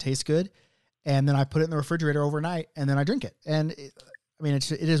makes it taste good. And then I put it in the refrigerator overnight and then I drink it. And it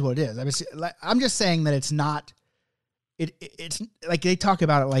is what it is. I mean, I'm just saying that it's not, it's like they talk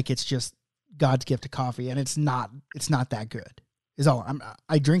about it like it's just God's gift to coffee, and it's not that good is all.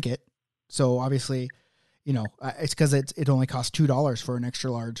 I drink it. So obviously, it's because it only costs $2 for an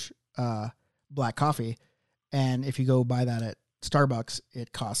extra large black coffee, and if you go buy that at Starbucks,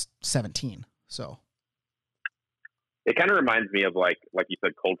 it costs $17. So it kind of reminds me of like you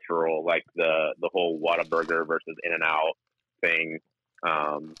said, cultural, like the whole Whataburger versus In-N-Out thing.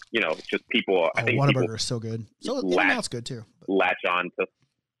 It's just people. I think Whataburger is so good. So In-N-Out's good too. Latch on to,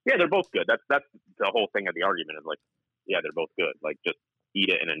 they're both good. That's the whole thing of the argument is like, they're both good. Like just eat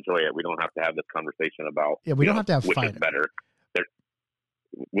it and enjoy it. We don't have to have this conversation about we don't have to have which fight. is better.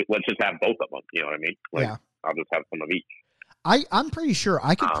 Let's just have both of them. You know what I mean? Like, I'll just have some of each. I'm pretty sure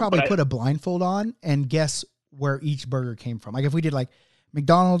I could probably put a blindfold on and guess where each burger came from. Like if we did like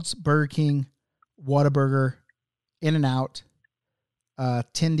McDonald's, Burger King, Whataburger, In-N-Out,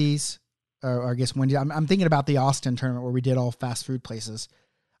 Tindy's, or I guess Wendy's. I'm thinking about the Austin tournament where we did all fast food places.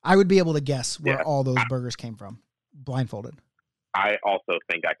 I would be able to guess where all those burgers came from, blindfolded. I also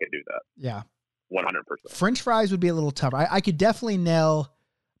think I could do that. Yeah. 100%. French fries would be a little tougher. I could definitely nail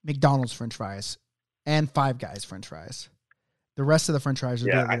McDonald's French fries and Five Guys French fries. The rest of the French fries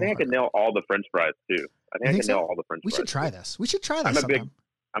would be a little I think harder. I could nail all the French fries too. I think I can nail all the French fries. We should try this. We should try this sometime.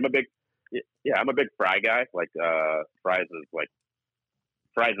 I'm a big fry guy. Like fries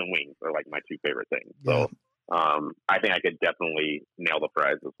and wings are like my two favorite things. So I think I could definitely nail the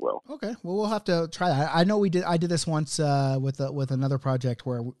fries as well. Okay, well we'll have to try that. I know I did this once with another project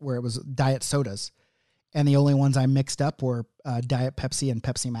where it was diet sodas, and the only ones I mixed up were Diet Pepsi and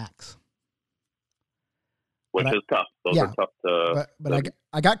Pepsi Max. Which is tough. Those are tough to. But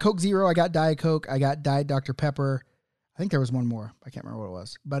I got Coke Zero. I got Diet Coke. I got Diet Dr Pepper. I think there was one more. I can't remember what it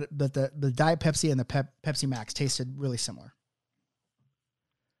was. But the Diet Pepsi and the Pepsi Max tasted really similar.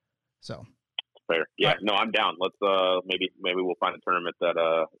 So. Fair. Yeah. No, I'm down. Let's maybe we'll find a tournament that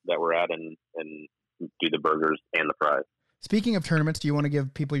we're at and do the burgers and the fries. Speaking of tournaments, do you want to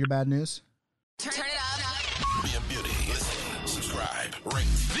give people your bad news? Turn it up. Be a beauty. Listen, subscribe, rate,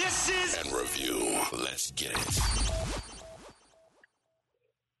 and review. Let's get it.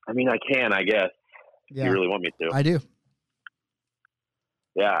 I mean, I can, I guess. Yeah. You really want me to? I do.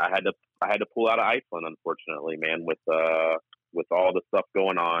 Yeah, I had to pull out of Iceland, unfortunately, man, with all the stuff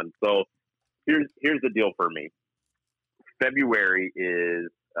going on. So here's the deal for me. February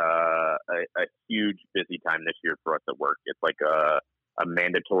is a huge busy time this year for us at work. It's like a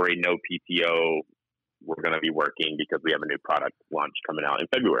mandatory no PTO. We're going to be working because we have a new product launch coming out in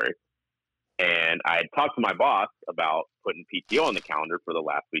February. And I had talked to my boss about putting PTO on the calendar for the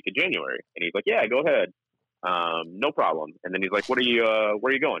last week of January. And he's like, yeah, go ahead. No problem. And then he's like, where are you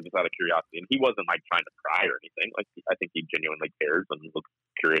going? Just out of curiosity. And he wasn't like trying to pry or anything. Like, I think he genuinely cares and was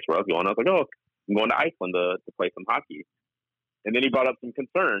curious where I was going. I was like, oh, I'm going to Iceland to play some hockey. And then he brought up some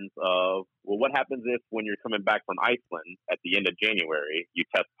concerns of, well, what happens if when you're coming back from Iceland at the end of January, you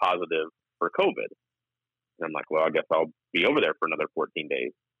test positive for COVID? And I'm like, well, I guess I'll be over there for another 14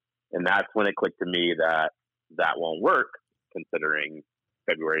 days. And that's when it clicked to me that won't work, considering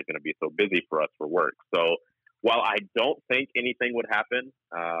February is going to be so busy for us for work. So while I don't think anything would happen,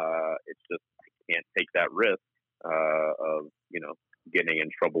 it's just I can't take that risk of getting in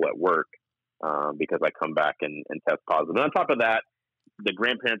trouble at work because I come back and test positive. And on top of that, the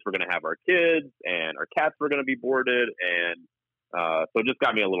grandparents were going to have our kids and our cats were going to be boarded, and so it just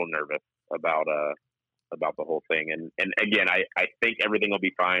got me a little nervous about the whole thing. And again, I think everything will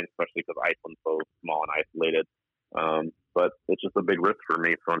be fine, especially because Iceland's so small and isolated. But it's just a big risk for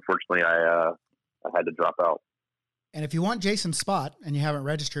me. So unfortunately, I had to drop out. And if you want Jason's spot and you haven't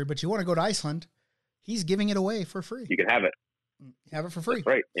registered, but you want to go to Iceland, he's giving it away for free. You can have it. Have it for free. That's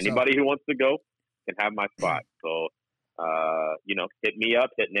right. Anybody who wants to go can have my spot. So, hit me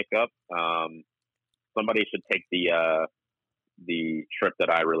up, hit Nick up. Somebody should take the trip that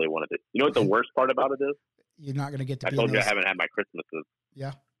I really wanted to. You know what the worst part about it is? You're not going to get to. I told you I haven't had my Christmases.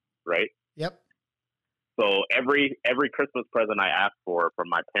 Yeah. Right. Yep. So every Christmas present I asked for from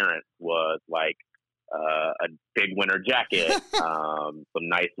my parents was like a big winter jacket, some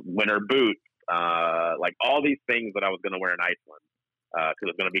nice winter boots, like all these things that I was going to wear in Iceland because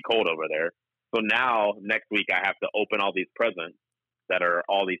it's going to be cold over there. So now next week I have to open all these presents that are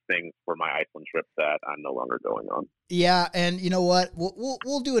all these things for my Iceland trip that I'm no longer going on. Yeah, and you know what?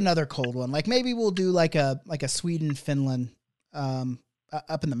 We'll do another cold one. Like maybe we'll do like a Sweden, Finland,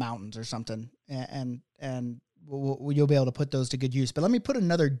 up in the mountains or something, and you'll be able to put those to good use. But let me put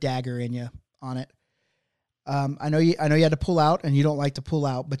another dagger in you on it. I know you had to pull out, and you don't like to pull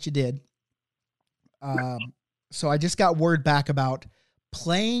out, but you did. So I just got word back about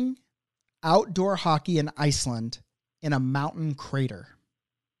playing outdoor hockey in Iceland in a mountain crater.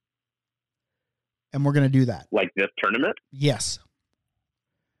 And we're going to do that. Like this tournament? Yes.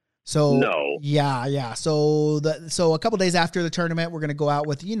 So no. Yeah. So a couple days after the tournament, we're going to go out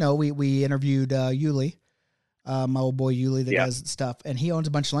with, we interviewed Yuli, my old boy Yuli that does stuff, and he owns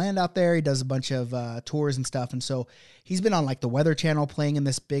a bunch of land out there. He does a bunch of tours and stuff. And so he's been on like the Weather Channel playing in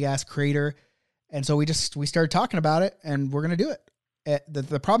this big ass crater. And so we started talking about it, and we're going to do it.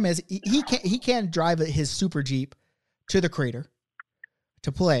 The problem is he can't drive his Super Jeep to the crater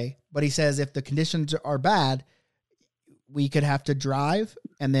to play, but he says if the conditions are bad, we could have to drive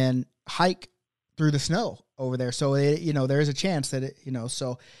and then hike through the snow over there. So there's a chance that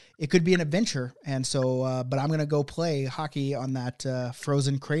so it could be an adventure. And so, but I'm going to go play hockey on that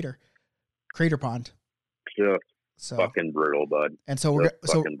frozen crater pond. Just so fucking brutal, bud. And so we're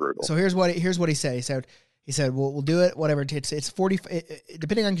brutal. So here's what he said. He said, we'll do it. Whatever. It's 40,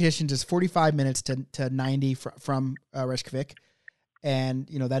 depending on conditions, it's 45 minutes to 90 from Reykjavik. And,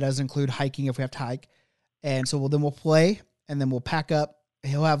 that does include hiking if we have to hike. And so we'll play, and then we'll pack up.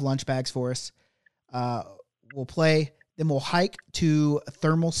 He'll have lunch bags for us. We'll play. Then we'll hike to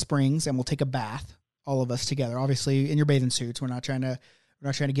Thermal Springs, and we'll take a bath, all of us together. Obviously, in your bathing suits. We're not trying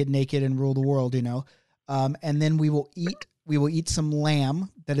to get naked and rule the world, And then we will eat some lamb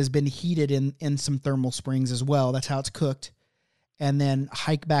that has been heated in some thermal springs as well. That's how it's cooked. And then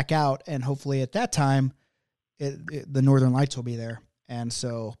hike back out, and hopefully at that time, the Northern Lights will be there. And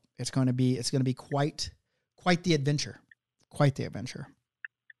so it's going to be quite the adventure. Quite the adventure.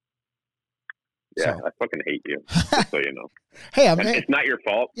 Yeah, so. I fucking hate you, just so you know. Hey, it's not your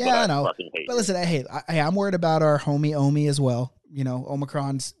fault. Yeah, I know. Fucking hate but listen, I'm worried about our homie Omi as well.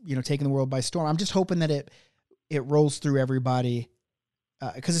 Omicron's taking the world by storm. I'm just hoping that it rolls through everybody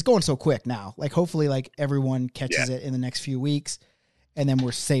because it's going so quick now. Like hopefully, like everyone catches it in the next few weeks, and then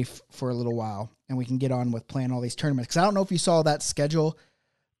we're safe for a little while, and we can get on with playing all these tournaments. Because I don't know if you saw that schedule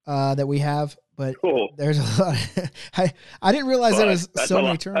that we have. But there's a lot. I didn't realize there was so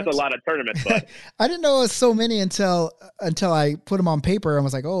many tournaments. That's a lot of tournaments. But I didn't know it was so many until I put them on paper and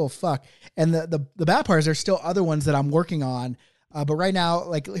was like, oh fuck. And the bad part is there's still other ones that I'm working on. But right now,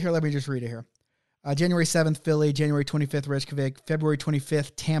 like here, let me just read it here. January 7th, Philly. January 25th, Reykjavik. February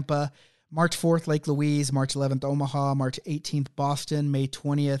 25th, Tampa. March 4th, Lake Louise. March 11th, Omaha. March 18th, Boston. May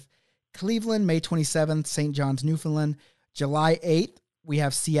 20th, Cleveland. May 27th, St. John's, Newfoundland. July 8th, we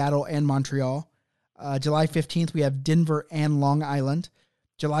have Seattle and Montreal. July 15th, we have Denver and Long Island.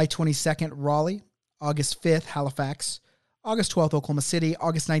 July 22nd, Raleigh. August 5th, Halifax. August 12th, Oklahoma City.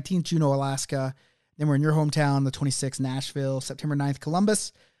 August 19th, Juneau, Alaska. Then we're in your hometown, the 26th, Nashville. September 9th,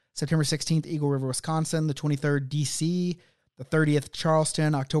 Columbus. September 16th, Eagle River, Wisconsin. The 23rd, D.C. The 30th,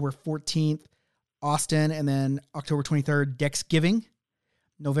 Charleston. October 14th, Austin. And then October 23rd, Dexgiving.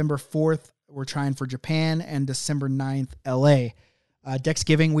 November 4th, we're trying for Japan. And December 9th, L.A.,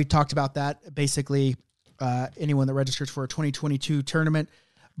 Dexgiving, we talked about that. Basically, anyone that registers for a 2022 tournament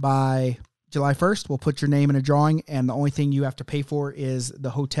by July 1st will put your name in a drawing, and the only thing you have to pay for is the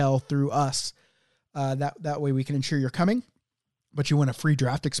hotel through us. That way we can ensure you're coming, but you win a free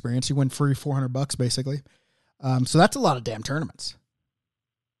draft experience. You win free $400 basically. So that's a lot of damn tournaments.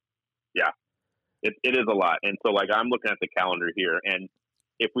 Yeah, it is a lot. And so like I'm looking at the calendar here, and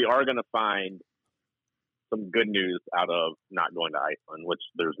if we are going to find some good news out of not going to Iceland, which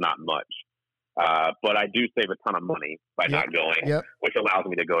there's not much. But I do save a ton of money by not going, which allows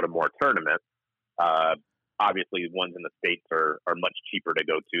me to go to more tournaments. Obviously, ones in the States are much cheaper to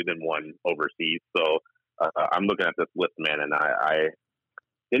go to than one overseas. So I'm looking at this list, man, and I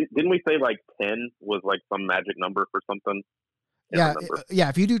didn't we say like 10 was like some magic number for something? Yeah.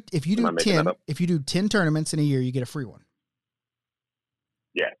 If you do 10 tournaments in a year, you get a free one.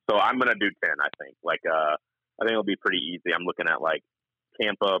 Yeah, so I'm gonna do 10. I think I think it'll be pretty easy. I'm looking at like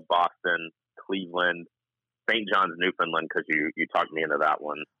Tampa, Boston, Cleveland, St. John's, Newfoundland, because you talked me into that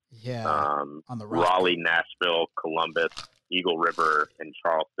one. Yeah, on the Raleigh, Nashville, Columbus, Eagle River, and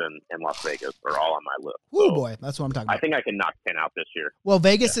Charleston and Las Vegas are all on my list. Oh so boy, that's what I'm talking about. I think I can knock 10 out this year. Well,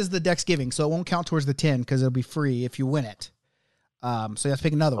 Vegas is the Dexgiving, so it won't count towards the 10 because it'll be free if you win it. So you have to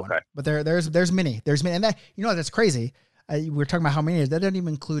pick another one. But there's many, and that that's crazy. We were talking about how many. That doesn't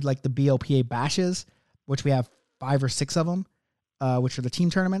even include like the BLPA bashes, which we have 5 or 6 of them. which are the team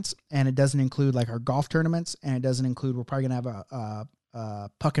tournaments, and it doesn't include like our golf tournaments, and it doesn't include, we're probably going to have a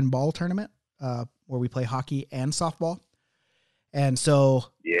puck and ball tournament where we play hockey and softball. And so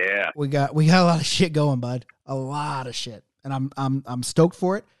yeah, we got a lot of shit going, bud. A lot of shit. And I'm stoked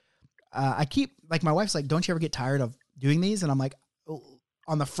for it. I keep, like, my wife's like, don't you ever get tired of doing these? And I'm like,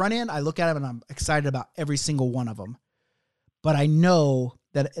 on the front end, I look at them and I'm excited about every single one of them. But I know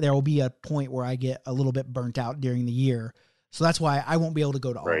that there will be a point where I get a little bit burnt out during the year. So that's why I won't be able to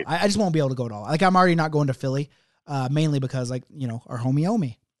go to all. Right. I just won't be able to go to all. Like, I'm already not going to Philly, mainly because, like, you know, our homie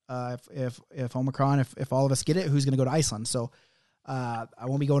Omi. If Omicron, if all of us get it, who's going to go to Iceland? So I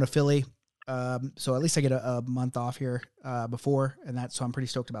won't be going to Philly. So at least I get a month off here before, and so I'm pretty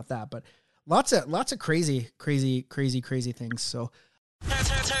stoked about that. But lots of crazy things. So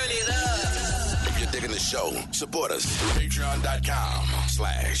Turn it up. If you're digging the show, support us through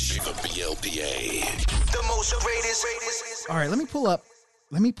patreon.com/the BLPA. The most greatest. all right, let me pull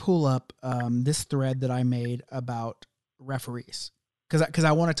up this thread that I made about referees, because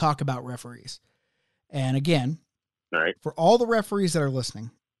I want to talk about referees. And again, all right, for all the referees that are listening,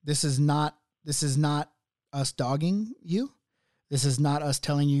 this is not us dogging you. This is not us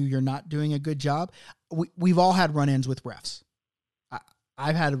telling you you're not doing a good job. We've all had run-ins with refs.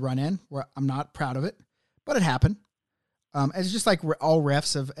 I've had a run-in where I'm not proud of it, but it happened. It's just like all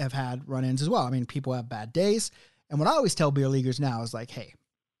refs have had run-ins as well. I mean, people have bad days. And what I always tell beer leaguers now is like, hey,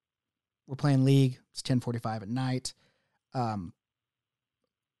 we're playing league. It's 10:45 at night.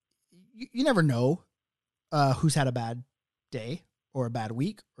 You never know who's had a bad day or a bad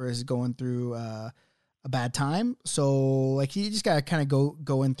week or is going through a bad time. So like, you just got to kind of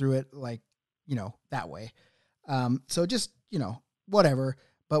go in through it, like, you know, that way. So just, you know, whatever.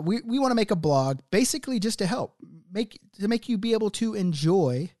 But we want to make a blog basically just to help make you be able to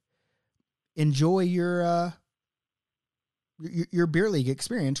enjoy your beer league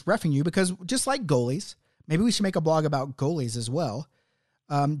experience reffing you, because just like goalies, maybe we should make a blog about goalies as well.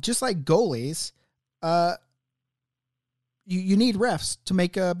 Just like goalies, you need refs to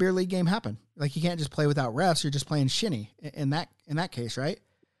make a beer league game happen. Like, you can't just play without refs. You're just playing shinny in that case, right?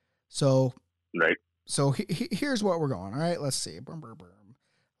 So, right. So here's what we're going. All right, let's see.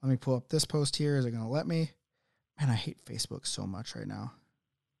 Let me pull up this post here. Is it going to let me? Man, I hate Facebook so much right now.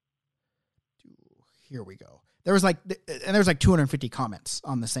 Here we go. There was like 250 comments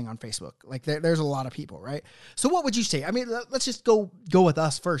on this thing on Facebook. Like, there's a lot of people, right? So what would you say? I mean, let's just go with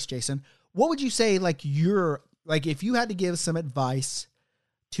us first, Jason. What would you say, like, if you had to give some advice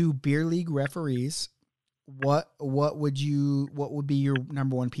to beer league referees, what would be your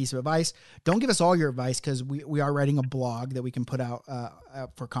number one piece of advice? Don't give us all your advice, because we are writing a blog that we can put out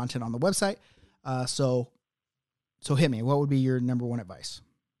for content on the website. So hit me. What would be your number one advice?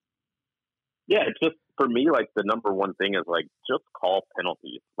 Yeah, it's just, for me, like, the number one thing is, like, just call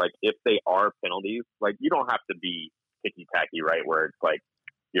penalties. Like, if they are penalties, like, you don't have to be ticky-tacky, right, where it's like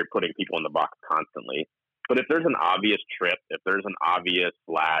you're putting people in the box constantly. But if there's an obvious trip, if there's an obvious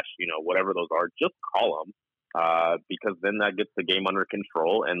slash, you know, whatever those are, just call them, because then that gets the game under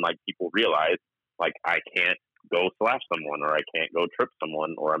control, and, like, people realize, like, I can't go slash someone, or I can't go trip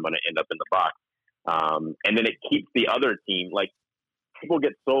someone, or I'm going to end up in the box. And then it keeps the other team, like, people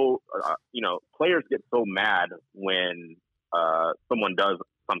get so, players get so mad when someone does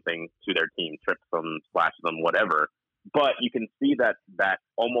something to their team, trips them, slashes them, whatever. But you can see that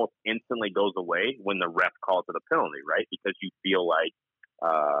almost instantly goes away when the ref calls it a penalty, right? Because you feel like,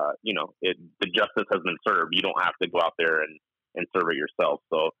 the justice has been served. You don't have to go out there and serve it yourself.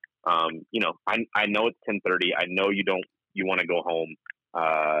 So, I know it's 10:30. I know you want to go home.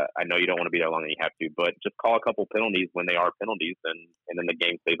 I know you don't want to be there longer than you have to, but just call a couple penalties when they are penalties, and then the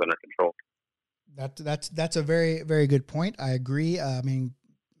game stays under control. That's a very, very good point. I agree. I mean,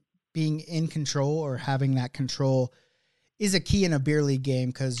 being in control or having that control is a key in a beer league game,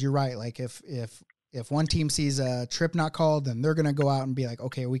 because you're right. Like, if one team sees a trip not called, then they're going to go out and be like,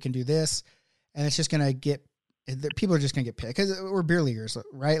 okay, we can do this. And it's just going to people are just going to get picked, because we're beer leaguers,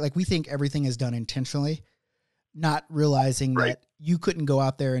 right? Like, we think everything is done intentionally, not realizing right. that you couldn't go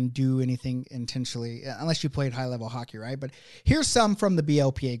out there and do anything intentionally unless you played high level hockey, right? But here's some from the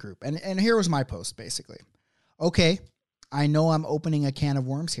BLPA group. And here was my post, basically. Okay, I know I'm opening a can of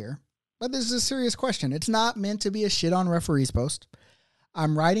worms here, but this is a serious question. It's not meant to be a shit on referees post.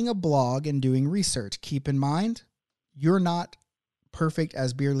 I'm writing a blog and doing research. Keep in mind, you're not perfect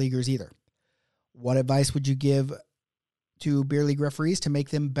as beer leaguers either. What advice would you give to beer league referees to make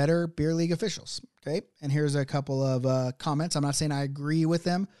them better beer league officials? Okay. And here's a couple of comments. I'm not saying I agree with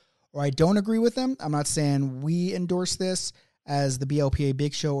them or I don't agree with them. I'm not saying we endorse this as the BLPA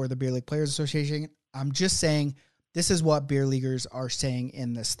Big Show or the Beer League Players Association. I'm just saying This is what beer leaguers are saying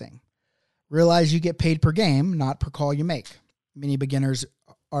in this thing. Realize you get paid per game, not per call you make. Many beginners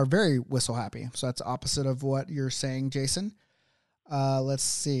are very whistle happy. So that's opposite of what you're saying, Jason. Let's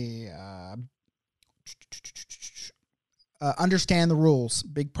see. Understand the rules.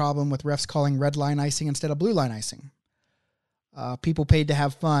 Big problem with refs calling red line icing instead of blue line icing. People paid to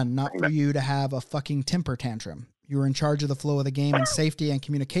have fun, not for you to have a fucking temper tantrum. You're in charge of the flow of the game, and safety and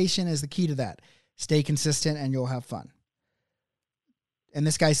communication is the key to that. Stay consistent and you'll have fun. And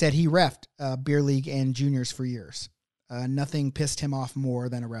this guy said he reffed beer league and juniors for years. Nothing pissed him off more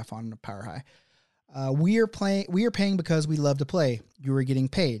than a ref on a power high. We are paying because we love to play. You are getting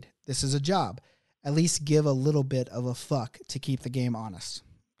paid. This is a job. At least give a little bit of a fuck to keep the game honest.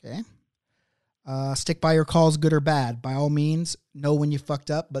 Okay. Stick by your calls, good or bad. By all means, know when you fucked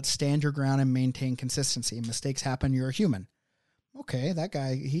up, but stand your ground and maintain consistency. Mistakes happen. You're a human. Okay, that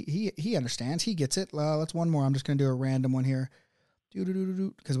guy, he understands. He gets it. Let's one more. I'm just going to do a random one here.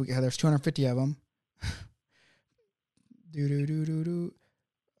 Because there's 250 of them.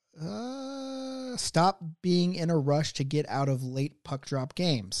 Stop being in a rush to get out of late puck drop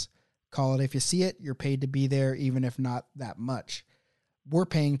games. Call it if you see it. You're paid to be there, even if not that much. We're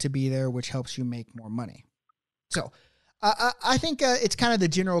paying to be there, which helps you make more money. So I think it's kind of the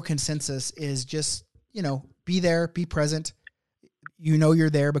general consensus is just, be there, be present. You're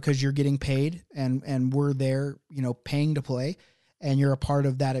there because you're getting paid and we're there, paying to play, and you're a part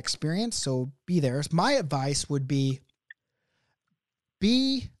of that experience. So be there. My advice would be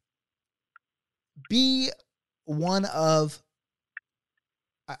one of,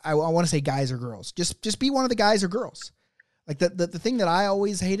 I want to say guys or girls. Just be one of the guys or girls. Like the thing that I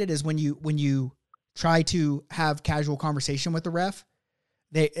always hated is when you try to have casual conversation with the ref,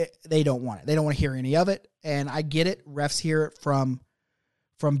 they don't want it. They don't want to hear any of it. And I get it. Refs hear it from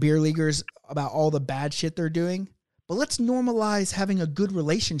beer leaguers about all the bad shit they're doing. But let's normalize having a good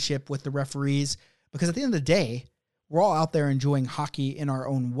relationship with the referees, because at the end of the day, we're all out there enjoying hockey in our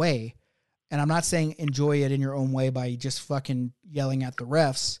own way. And I'm not saying enjoy it in your own way by just fucking yelling at the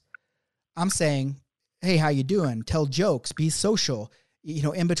refs. I'm saying, hey, how you doing? Tell jokes, be social,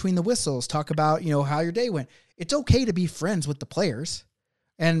 in between the whistles, talk about, how your day went. It's okay to be friends with the players,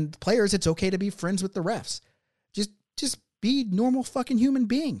 and players, it's okay to be friends with the refs. Just be normal fucking human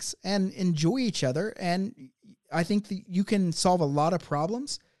beings and enjoy each other. And I think that you can solve a lot of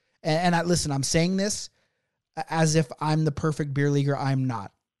problems. And listen, I'm saying this as if I'm the perfect beer leaguer. I'm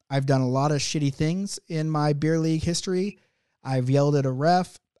not. I've done a lot of shitty things in my beer league history. I've yelled at a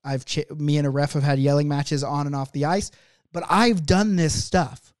ref. Me and a ref have had yelling matches on and off the ice, but I've done this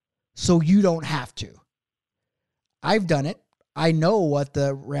stuff so you don't have to. I've done it. I know what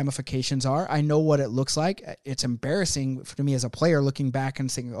the ramifications are. I know what it looks like. It's embarrassing for me as a player looking back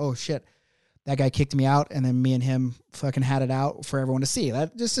and saying, oh shit, that guy kicked me out. And then me and him fucking had it out for everyone to see.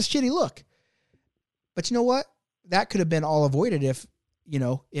 That's just a shitty look. But you know what? That could have been all avoided if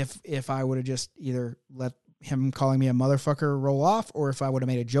I would have just either let him calling me a motherfucker roll off, or if I would have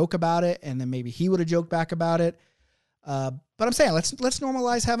made a joke about it and then maybe he would have joked back about it. But I'm saying let's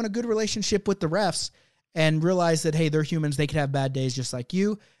normalize having a good relationship with the refs and realize that, hey, they're humans. They could have bad days just like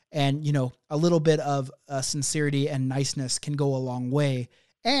you. And, a little bit of sincerity and niceness can go a long way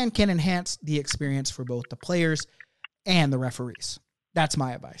and can enhance the experience for both the players and the referees. That's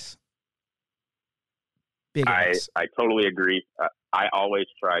my advice. Big advice. I totally agree. I always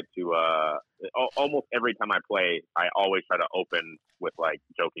try to, almost every time I play, I always try to open with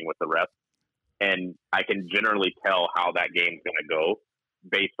joking with the ref. And I can generally tell how that game's going to go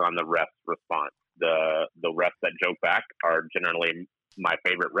based on the ref's response. The refs that joke back are generally my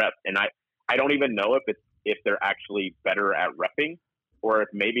favorite refs. And I don't even know if they're actually better at reffing, or if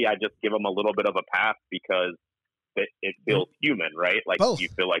maybe I just give them a little bit of a pass because it feels human, right? Like Both. You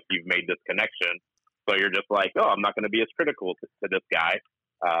feel like you've made this connection. So you're just like, oh, I'm not going to be as critical to this guy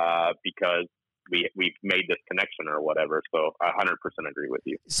because we've made this connection or whatever. So I 100% agree with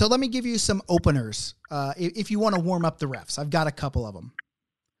you. So let me give you some openers. If you want to warm up the refs, I've got a couple of them.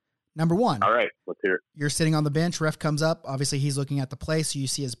 Number one. All right, let's hear it. You're sitting on the bench. Ref comes up. Obviously, he's looking at the play, so you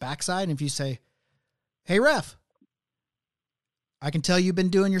see his backside. And if you say, hey, ref, I can tell you've been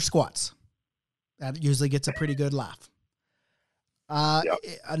doing your squats. That usually gets a pretty good laugh. Yep.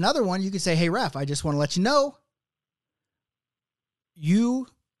 Another one, you could say, hey, ref, I just want to let you know you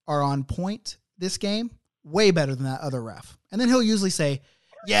are on point this game, way better than that other ref. And then he'll usually say,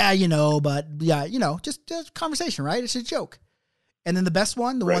 yeah, just a conversation, right? It's a joke. And then the best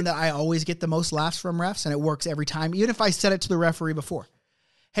one, the one that I always get the most laughs from refs, and it works every time, even if I said it to the referee before.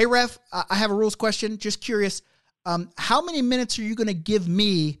 Hey, ref, I have a rules question. Just curious. How many minutes are you going to give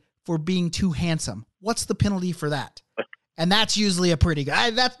me for being too handsome. What's the penalty for that? And that's usually a pretty good.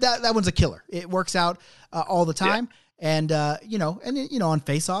 That one's a killer. It works out all the time. Yeah. And on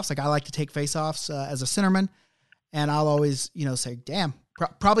face-offs, like I like to take face-offs as a centerman, and I'll always say, damn,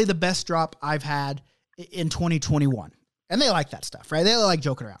 probably the best drop I've had in 2021. And they like that stuff, right? They like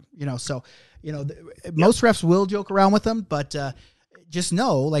joking around, so most refs will joke around with them, but just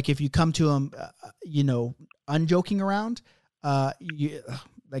know, like, if you come to them, unjoking around,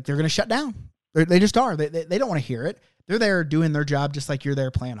 like, they're going to shut down. They just are. They don't want to hear it. They're there doing their job just like you're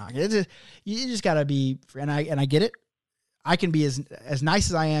there playing hockey. You just got to be, and I get it. I can be as nice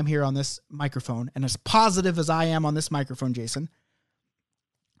as I am here on this microphone and as positive as I am on this microphone, Jason.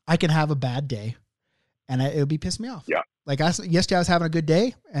 I can have a bad day, and it would be pissing me off. Yeah. Like yesterday I was having a good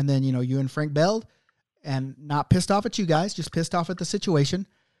day, and then, you and Frank bailed, and not pissed off at you guys, just pissed off at the situation.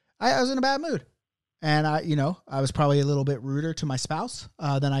 I was in a bad mood, and I was probably a little bit ruder to my spouse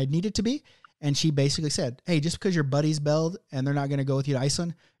than I needed to be. And she basically said, hey, just because your buddies bailed and they're not going to go with you to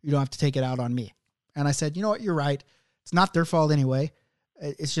Iceland, you don't have to take it out on me. And I said, you know what? You're right. It's not their fault anyway.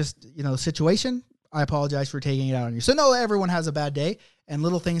 It's just, situation. I apologize for taking it out on you. So no, everyone has a bad day, and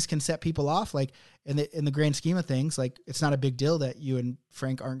little things can set people off. Like in the grand scheme of things, like, it's not a big deal that you and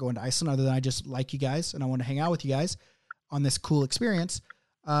Frank aren't going to Iceland, other than I just like you guys and I want to hang out with you guys on this cool experience.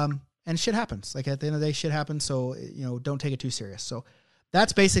 And shit happens. Like, at the end of the day, shit happens. So, don't take it too serious. So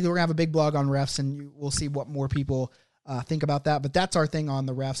that's basically, we're gonna have a big blog on refs, and we'll see what more people think about that. But that's our thing on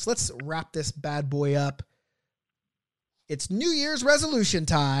the refs. Let's wrap this bad boy up. It's New Year's resolution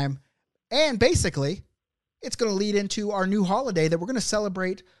time. And basically, it's going to lead into our new holiday that we're going to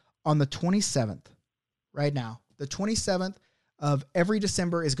celebrate on the 27th. Right now, the 27th of every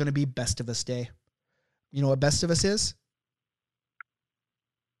December is going to be Bestivus Day. You know what Bestivus is?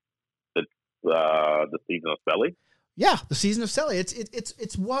 It's the season of Selly. Yeah, the season of Selly.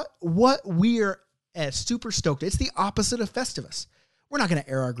 It's what we are super stoked. It's the opposite of Festivus. We're not going to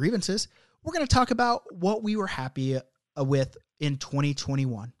air our grievances. We're going to talk about what we were happy with in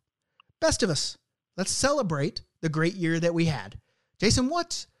 2021. Bestivus. Let's celebrate the great year that we had. Jason,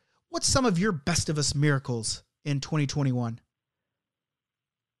 what's some of your Bestivus miracles in 2021?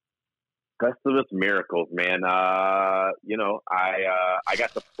 Bestivus miracles, man. I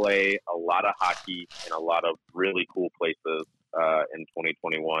got to play a lot of hockey in a lot of really cool places in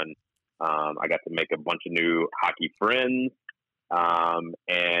 2021. I got to make a bunch of new hockey friends. And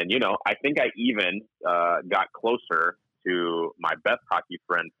I think I even got closer to my best hockey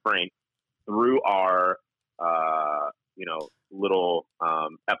friend, Frank, through our, little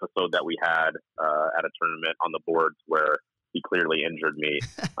episode that we had at a tournament on the boards where he clearly injured me.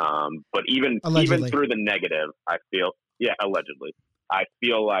 But even through the negative, I feel, allegedly, I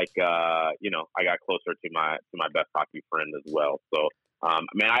feel like, I got closer to my best hockey friend as well. So,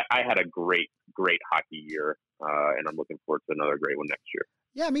 I had a great hockey year, and I'm looking forward to another great one next year.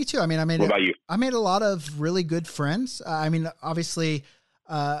 Yeah, me too. What about you? I made a lot of really good friends. Obviously,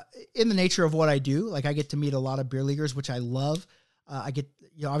 in the nature of what I do, like, I get to meet a lot of beer leaguers, which I love. I get,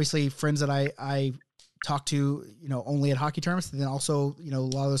 obviously friends that I talk to, only at hockey tournaments. And then also, a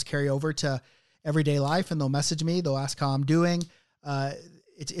lot of those carry over to everyday life, and they'll message me. They'll ask how I'm doing.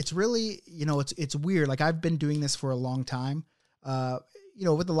 It's really, it's weird. Like, I've been doing this for a long time,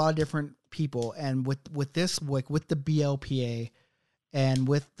 with a lot of different people, and with this, like, with the BLPA and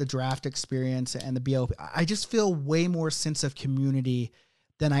with the draft experience and the BLPA, I just feel way more sense of community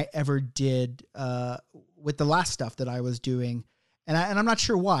than I ever did with the last stuff that I was doing. And I'm not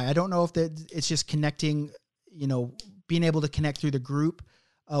sure why. I don't know if it's just connecting, being able to connect through the group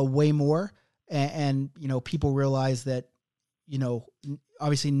way more. And people realize that,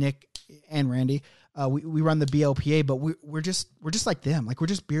 obviously Nick and Randy, we run the BLPA, but we're just like them. Like, we're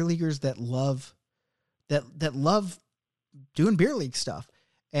just beer leaguers that love doing beer league stuff.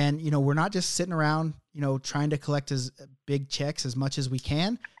 And, we're not just sitting around, trying to collect as big checks as much as we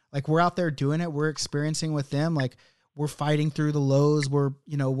can. Like, we're out there doing it. We're experiencing with them. Like, we're fighting through the lows.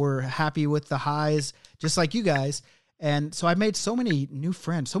 We're happy with the highs, just like you guys. And so I've made so many new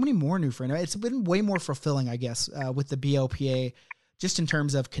friends, so many more new friends. It's been way more fulfilling, I guess, with the BLPA, just in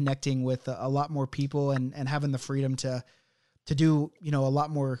terms of connecting with a lot more people and having the freedom to do, a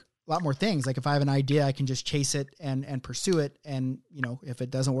lot more things. Like, if I have an idea, I can just chase it and pursue it. And, if it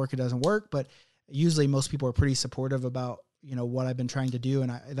doesn't work, it doesn't work. But usually most people are pretty supportive about, what I've been trying to do.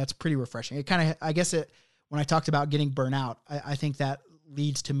 And that's pretty refreshing. It kind of, I guess when I talked about getting burnout, I think that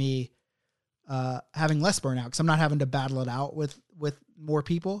leads to me having less burnout, because I'm not having to battle it out with more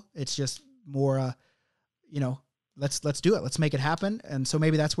people. It's just more, let's do it. Let's make it happen. And so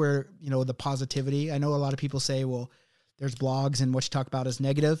maybe that's where, the positivity, I know a lot of people say, well, there's blogs and what you talk about is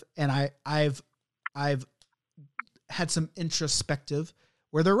negative. And I've had some introspective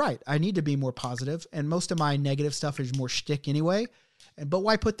where they're right. I need to be more positive, and most of my negative stuff is more shtick anyway. But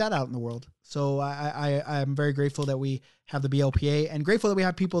why put that out in the world? So I'm very grateful that we have the BLPA, and grateful that we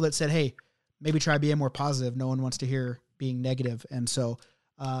have people that said, hey, maybe try being more positive. No one wants to hear being negative. And so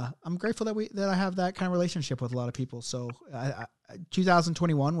I'm grateful that I have that kind of relationship with a lot of people. So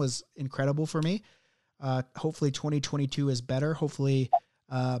 2021 was incredible for me. Hopefully 2022 is better. Hopefully,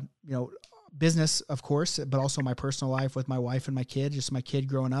 business, of course, but also my personal life with my wife and my kid, just my kid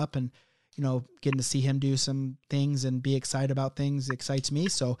growing up and, getting to see him do some things and be excited about things excites me.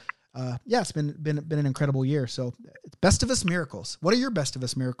 So, it's been an incredible year. So Bestivus miracles. What are your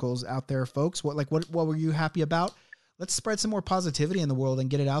Bestivus miracles out there, folks? What were you happy about? Let's spread some more positivity in the world and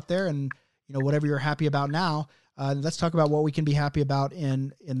get it out there. And, whatever you're happy about now, let's talk about what we can be happy about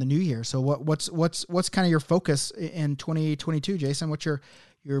in the new year. So what's kind of your focus in 2022, Jason? What's your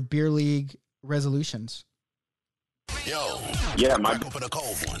beer league resolutions? Yo, crack open a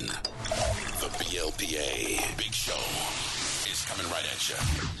cold one. The BLPA Big Show is coming right at you.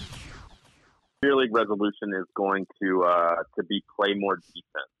 Beer league resolution is going to be play more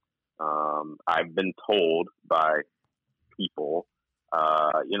defense. I've been told by people,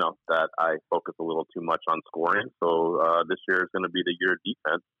 that I focus a little too much on scoring. So this year is going to be the year of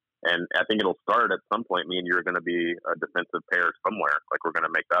defense. And I think it'll start at some point. Me and you are going to be a defensive pair somewhere. Like, we're going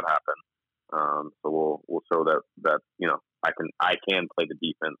to make that happen. So we'll show that I can play the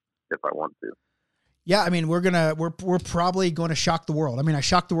defense if I want to. Yeah, I mean, we're probably going to shock the world. I mean, I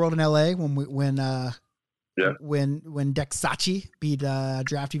shocked the world in LA when Dexachi beat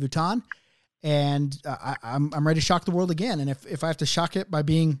Drafty Vuitton, and I'm ready to shock the world again. And if I have to shock it by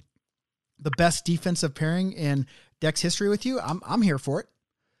being the best defensive pairing in Dex history with you, I'm here for it.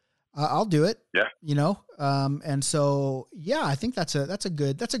 I'll do it. Yeah. And so, I think that's a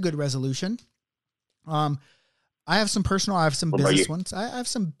good resolution. I have some business ones. I have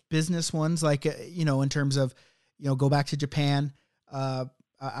some business ones, like, in terms of, go back to Japan.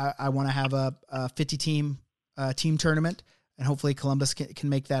 I want to have a 50 team tournament, and hopefully Columbus can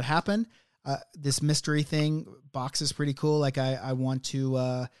make that happen. This mystery thing box is pretty cool. Like, I want to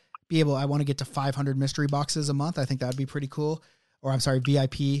I want to get to 500 mystery boxes a month. I think that would be pretty cool. Or I'm sorry,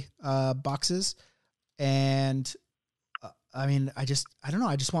 VIP boxes. And I mean, I don't know.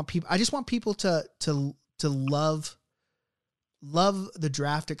 I just want people to love the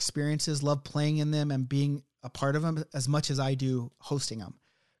draft experiences, love playing in them and being a part of them as much as I do hosting them.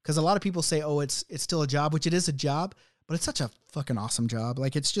 Because a lot of people say, oh, it's still a job, which it is a job, but it's such a fucking awesome job.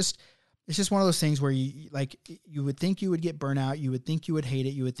 Like, it's just one of those things where you would think you would get burnout. You would think you would hate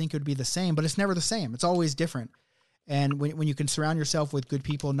it. You would think it would be the same, but it's never the same. It's always different. And when you can surround yourself with good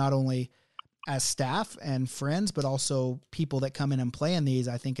people, not only as staff and friends, but also people that come in and play in these,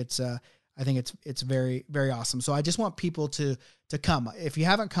 I think it's very, very awesome. So I just want people to come. If you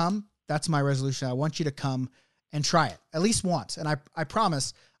haven't come, that's my resolution. I want you to come and try it at least once. And I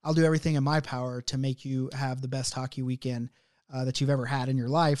promise I'll do everything in my power to make you have the best hockey weekend that you've ever had in your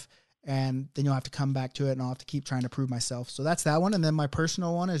life. And then you'll have to come back to it, and I'll have to keep trying to prove myself. So that's that one. And then my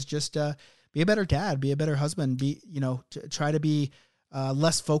personal one is just be a better dad, be a better husband, to try to be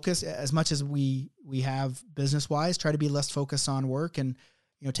less focused as much as we have business wise, try to be less focused on work and,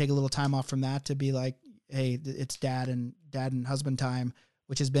 take a little time off from that to be like, hey, it's dad and husband time,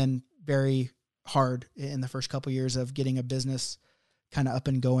 which has been very hard in the first couple of years of getting a business kind of up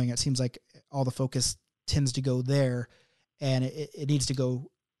and going. It seems like all the focus tends to go there, and it needs to go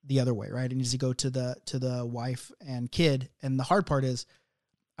the other way, right? It needs to go to the wife and kid. And the hard part is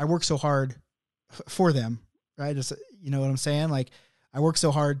I work so hard for them, right? Just, you know what I'm saying? Like, I work so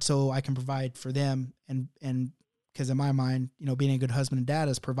hard so I can provide for them. And because in my mind, being a good husband and dad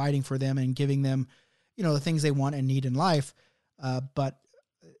is providing for them and giving them, the things they want and need in life. But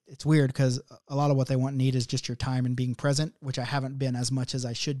it's weird because a lot of what they want and need is just your time and being present, which I haven't been as much as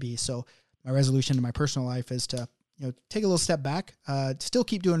I should be. So my resolution in my personal life is to, take a little step back, still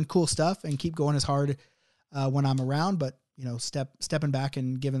keep doing cool stuff and keep going as hard when I'm around, but stepping back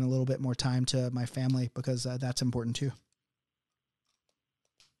and giving a little bit more time to my family, because that's important too.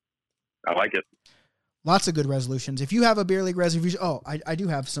 I like it. Lots of good resolutions. If you have a beer league resolution, I do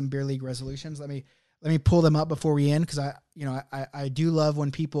have some beer league resolutions. Let me pull them up before we end, because I do love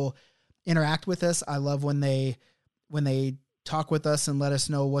when people interact with us. I love when they talk with us and let us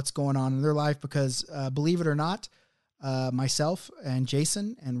know what's going on in their life, because believe it or not, myself and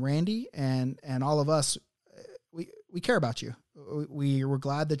Jason and Randy and all of us, we care about you. We're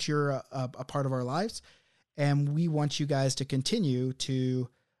glad that you're a part of our lives, and we want you guys to continue to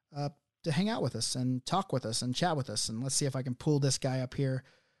hang out with us and talk with us and chat with us. And let's see if I can pull this guy up here.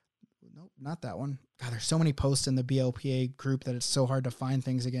 Nope, not that one. God, there's so many posts in the BLPA group that it's so hard to find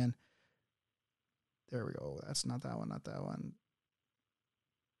things again. There we go. That's not that one, not that one.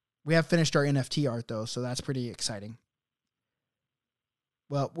 We have finished our NFT art, though, so that's pretty exciting.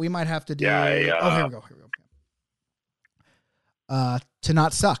 Well, we might have to do... Yeah, Oh, here we go. To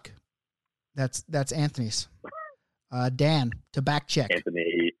not suck. That's Anthony's. Dan, to back check.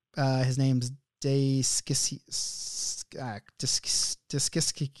 Anthony. His name's Diskikio.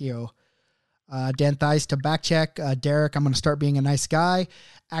 Dan Thies to back check. Derek, I'm going to start being a nice guy.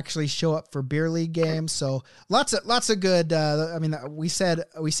 Actually show up for beer league games. So lots of good. We said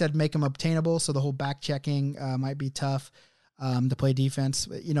make them obtainable. So the whole back checking might be tough to play defense.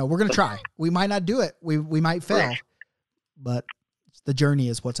 But, we're going to try. We might not do it. We might fail, but the journey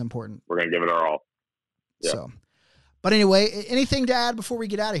is what's important. We're going to give it our all. Yeah. So, but anyway, anything to add before we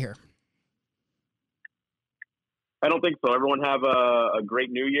get out of here? I don't think so. Everyone have a great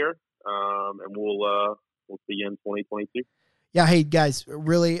new year. And we'll see you in 2022. Yeah. Hey guys,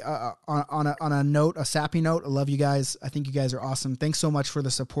 really, on a sappy note, I love you guys. I think you guys are awesome. Thanks so much for the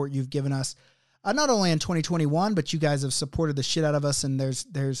support you've given us. Not only in 2021, but you guys have supported the shit out of us. And there's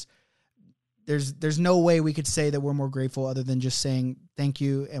no way we could say that we're more grateful other than just saying thank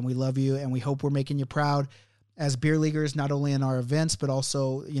you. And we love you. And we hope we're making you proud as beer leaguers, not only in our events, but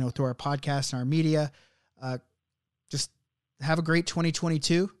also, through our podcast and our media. Just have a great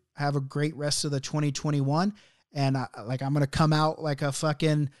 2022. Have a great rest of the 2021. And I'm going to come out like a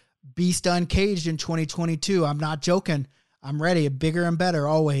fucking beast uncaged in 2022. I'm not joking. I'm ready, bigger and better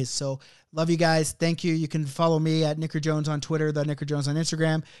always. So love you guys. Thank you. You can follow me at Nicker Jones on Twitter, the Nicker Jones on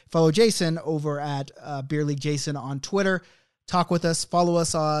Instagram. Follow Jason over at Beer League Jason on Twitter. Talk with us. Follow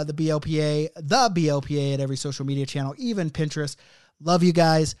us on the BLPA at every social media channel, even Pinterest. Love you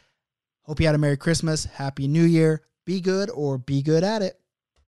guys. Hope you had a Merry Christmas. Happy New Year. Be good or be good at it.